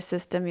vestibular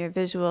system, your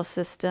visual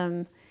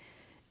system,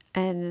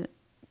 and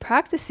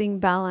practicing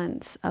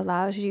balance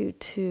allows you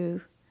to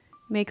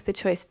make the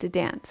choice to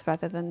dance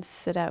rather than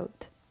sit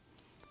out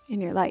in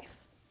your life.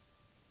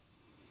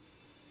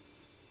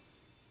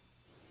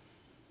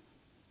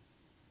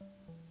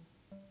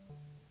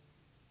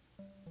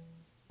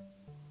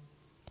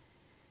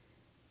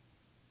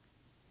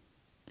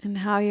 And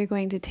how you're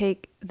going to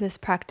take this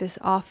practice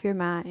off your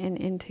mat and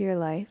into your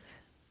life.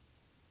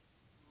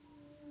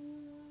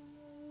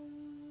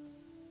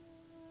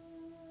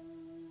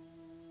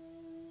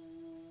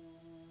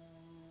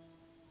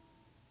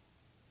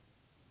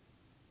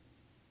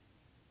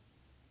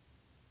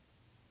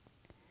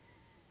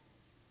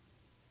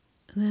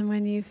 And then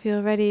when you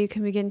feel ready, you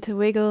can begin to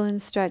wiggle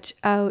and stretch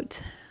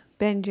out,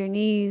 bend your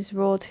knees,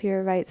 roll to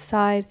your right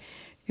side.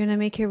 You're going to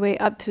make your way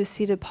up to a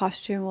seated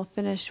posture, and we'll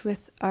finish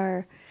with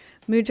our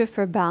mudra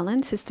for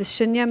balance. It's the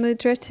Shunya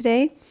mudra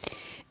today.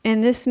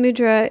 And this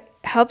mudra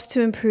helps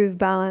to improve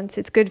balance.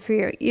 It's good for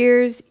your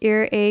ears,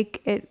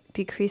 earache. It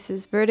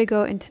decreases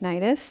vertigo and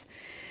tinnitus.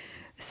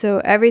 So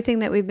everything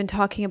that we've been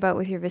talking about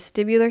with your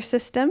vestibular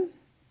system.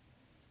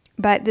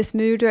 But this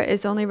mudra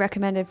is only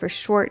recommended for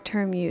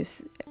short-term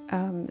use.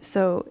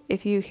 So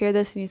if you hear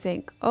this and you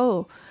think,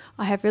 oh,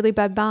 I have really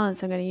bad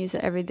balance, I'm going to use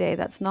it every day.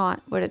 That's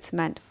not what it's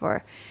meant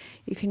for.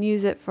 You can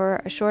use it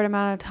for a short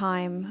amount of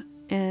time,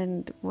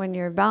 and when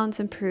your balance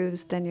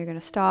improves, then you're going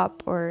to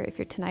stop. Or if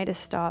your tinnitus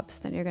stops,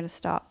 then you're going to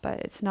stop.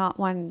 But it's not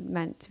one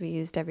meant to be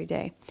used every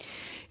day.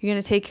 You're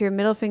going to take your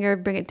middle finger,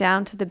 bring it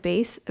down to the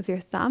base of your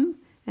thumb,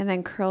 and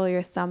then curl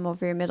your thumb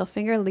over your middle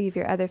finger. Leave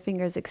your other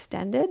fingers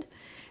extended,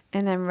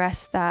 and then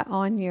rest that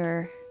on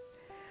your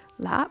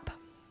lap.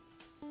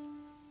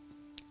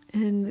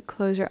 And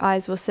close your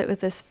eyes. We'll sit with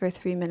this for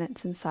 3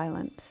 minutes in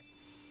silence.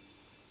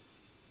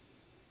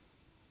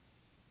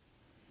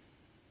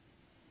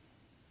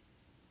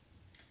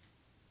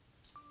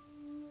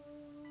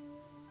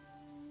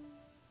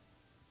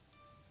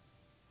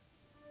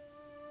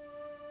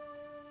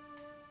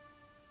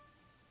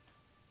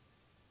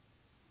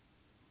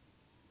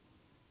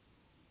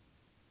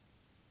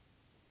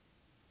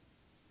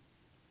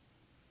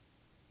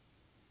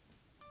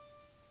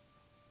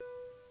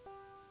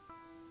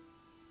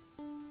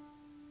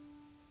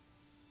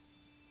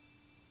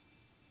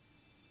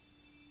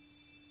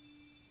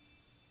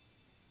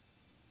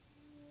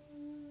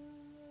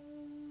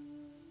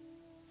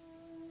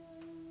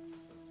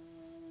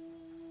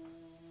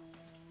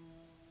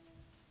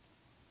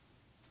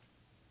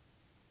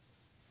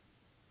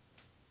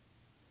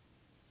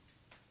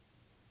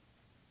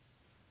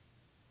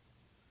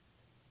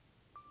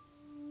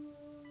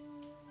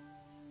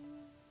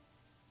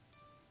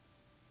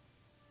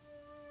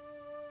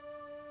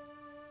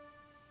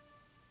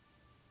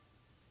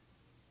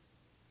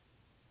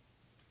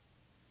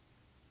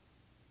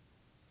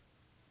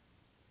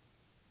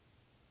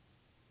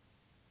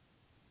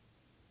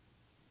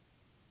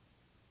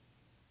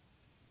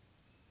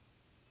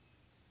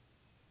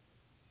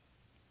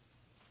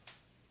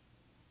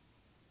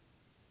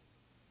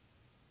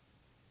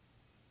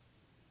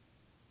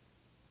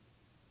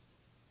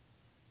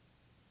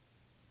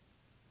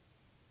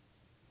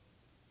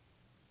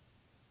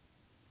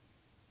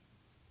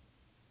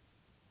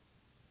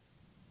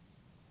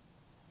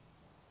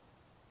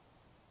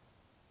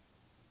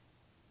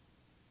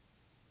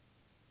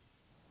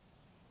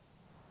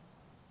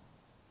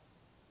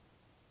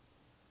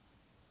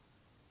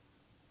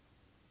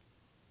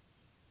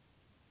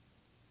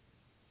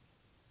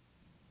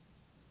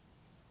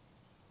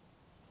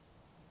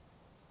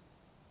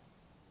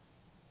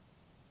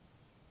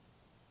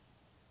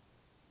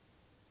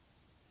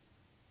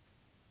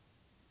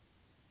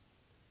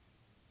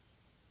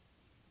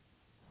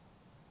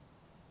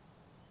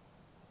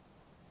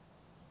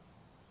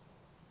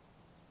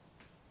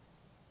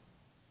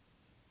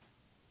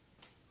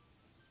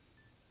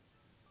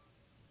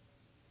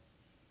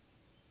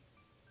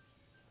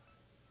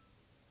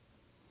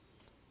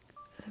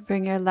 So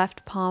bring your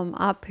left palm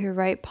up, your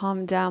right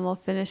palm down. We'll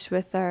finish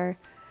with our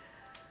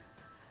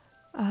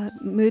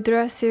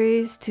mudra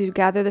series to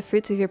gather the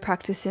fruits of your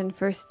practice in,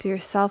 first to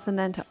yourself and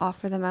then to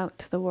offer them out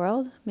to the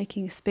world,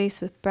 making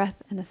space with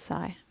breath and a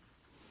sigh.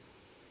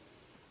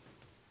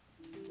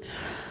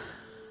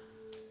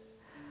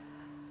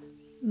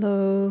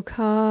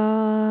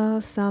 Loka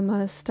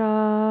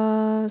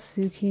samasta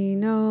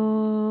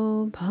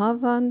sukhino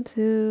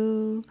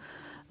bhavantu.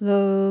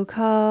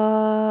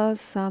 Loka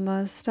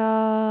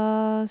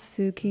samasta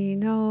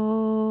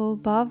sukhino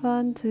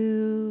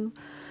bhavantu.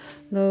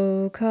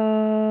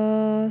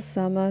 Loka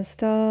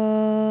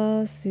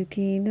samasta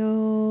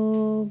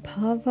sukhino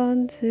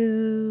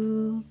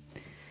bhavantu.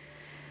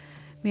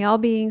 May all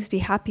beings be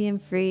happy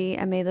and free,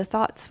 and may the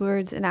thoughts,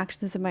 words, and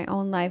actions of my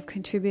own life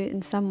contribute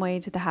in some way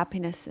to the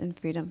happiness and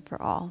freedom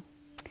for all.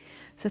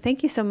 So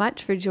thank you so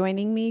much for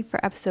joining me for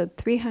episode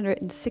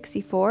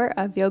 364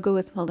 of Yoga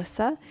with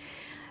Melissa,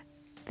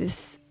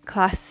 this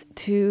class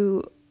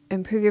to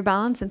improve your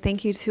balance. And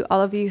thank you to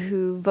all of you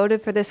who voted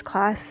for this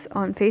class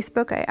on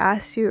Facebook. I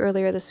asked you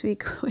earlier this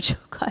week which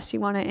class you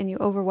wanted, and you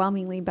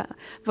overwhelmingly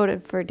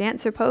voted for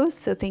dancer pose.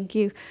 So thank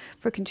you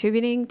for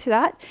contributing to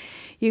that.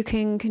 You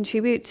can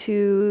contribute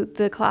to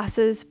the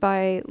classes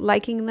by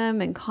liking them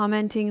and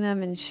commenting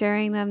them and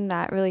sharing them.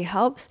 That really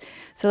helps.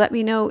 So let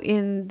me know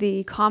in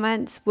the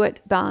comments what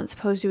balance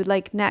pose you would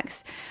like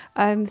next.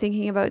 I'm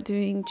thinking about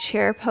doing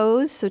chair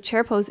pose. So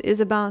chair pose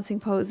is a balancing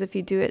pose if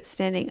you do it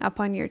standing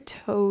up on your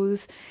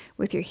toes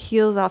with your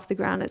heels off the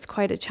ground. It's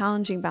quite a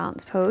challenging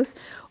balance pose.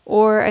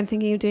 Or I'm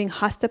thinking of doing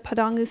Hasta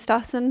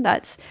Padangustasana.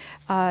 That's,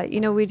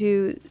 we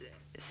do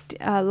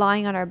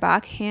lying on our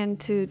back, hand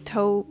to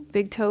toe,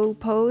 big toe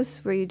pose,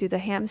 where you do the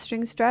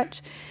hamstring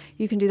stretch.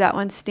 You can do that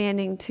one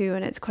standing too,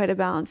 and it's quite a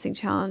balancing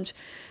challenge.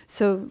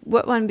 So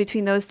what one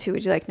between those two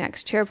would you like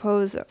next? Chair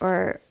pose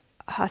or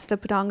Hasta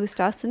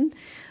Padangustasana?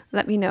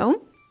 Let me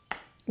know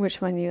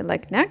which one you would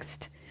like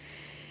next.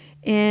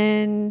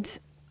 And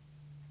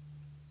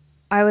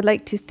I would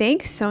like to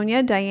thank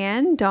Sonia,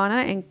 Diane,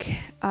 Donna, and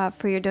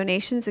for your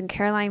donations, and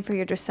Caroline for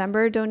your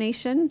December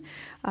donation.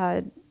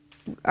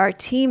 Our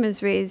team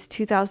has raised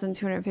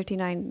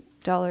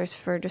 $2,259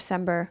 for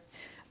December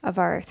of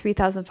our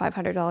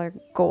 $3,500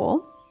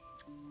 goal.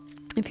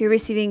 If you're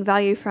receiving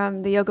value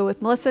from the Yoga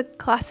with Melissa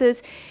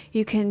classes,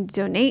 you can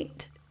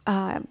donate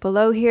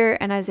below here.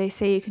 And as I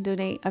say, you can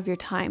donate of your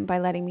time by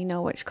letting me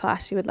know which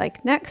class you would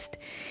like next,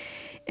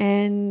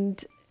 and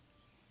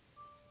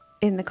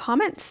in the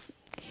comments.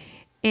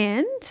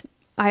 And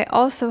I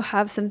also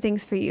have some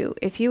things for you.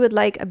 If you would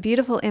like a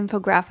beautiful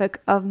infographic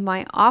of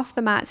my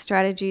off-the-mat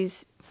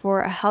strategies for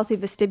a healthy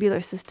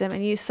vestibular system,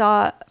 and you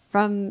saw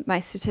from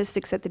my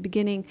statistics at the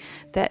beginning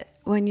that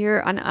when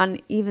you're on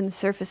uneven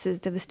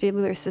surfaces, the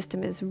vestibular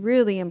system is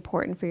really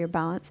important for your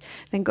balance,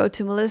 then go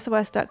to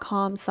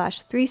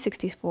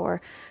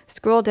melissawest.com/364,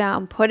 scroll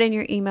down, put in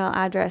your email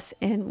address,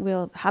 and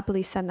we'll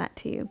happily send that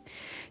to you.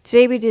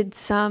 Today we did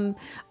some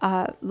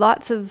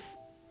lots of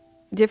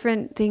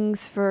different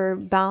things for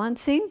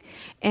balancing,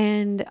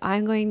 and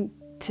I'm going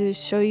to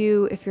show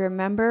you, if you're a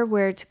member,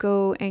 where to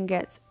go and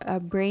get a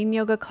brain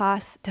yoga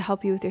class to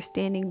help you with your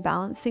standing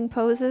balancing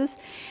poses.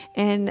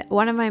 And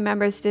one of my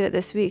members did it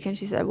this week, and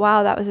she said,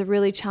 wow, that was a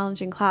really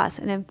challenging class.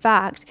 And in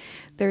fact,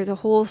 there's a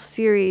whole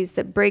series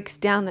that breaks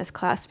down this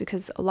class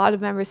because a lot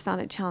of members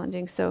found it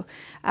challenging. So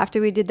after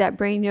we did that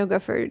brain yoga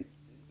for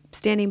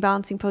standing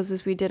balancing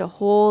poses, we did a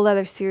whole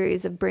other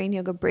series of brain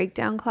yoga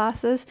breakdown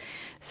classes.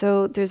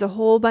 So there's a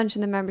whole bunch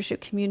in the membership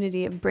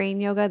community of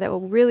brain yoga that will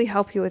really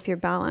help you with your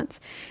balance.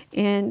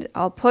 And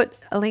I'll put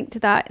a link to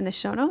that in the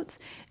show notes.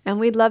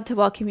 And we'd love to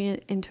welcome you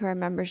into our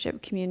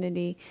membership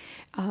community.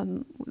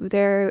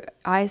 There,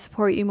 I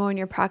support you more in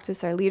your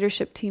practice. Our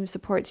leadership team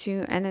supports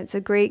you. And it's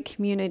a great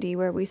community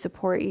where we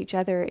support each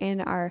other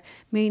in our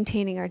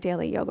maintaining our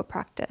daily yoga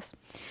practice.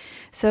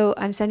 So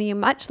I'm sending you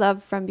much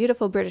love from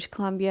beautiful British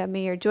Columbia.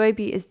 May your joy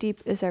be as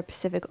deep as our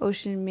Pacific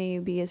Ocean. May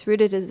you be as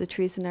rooted as the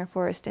trees in our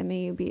forest. And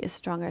may you be as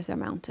strong as our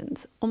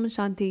mountains. Om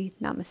Shanti.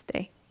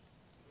 Namaste.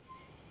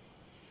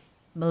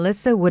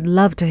 Melissa would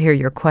love to hear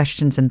your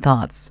questions and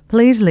thoughts.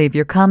 Please leave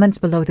your comments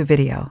below the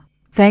video.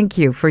 Thank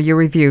you for your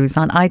reviews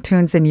on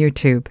iTunes and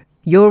YouTube.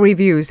 Your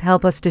reviews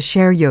help us to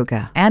share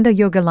yoga and a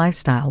yoga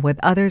lifestyle with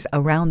others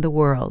around the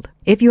world.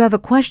 If you have a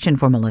question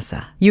for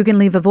Melissa, you can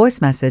leave a voice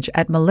message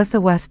at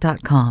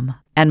melissawest.com,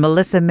 and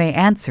Melissa may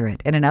answer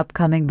it in an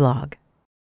upcoming blog.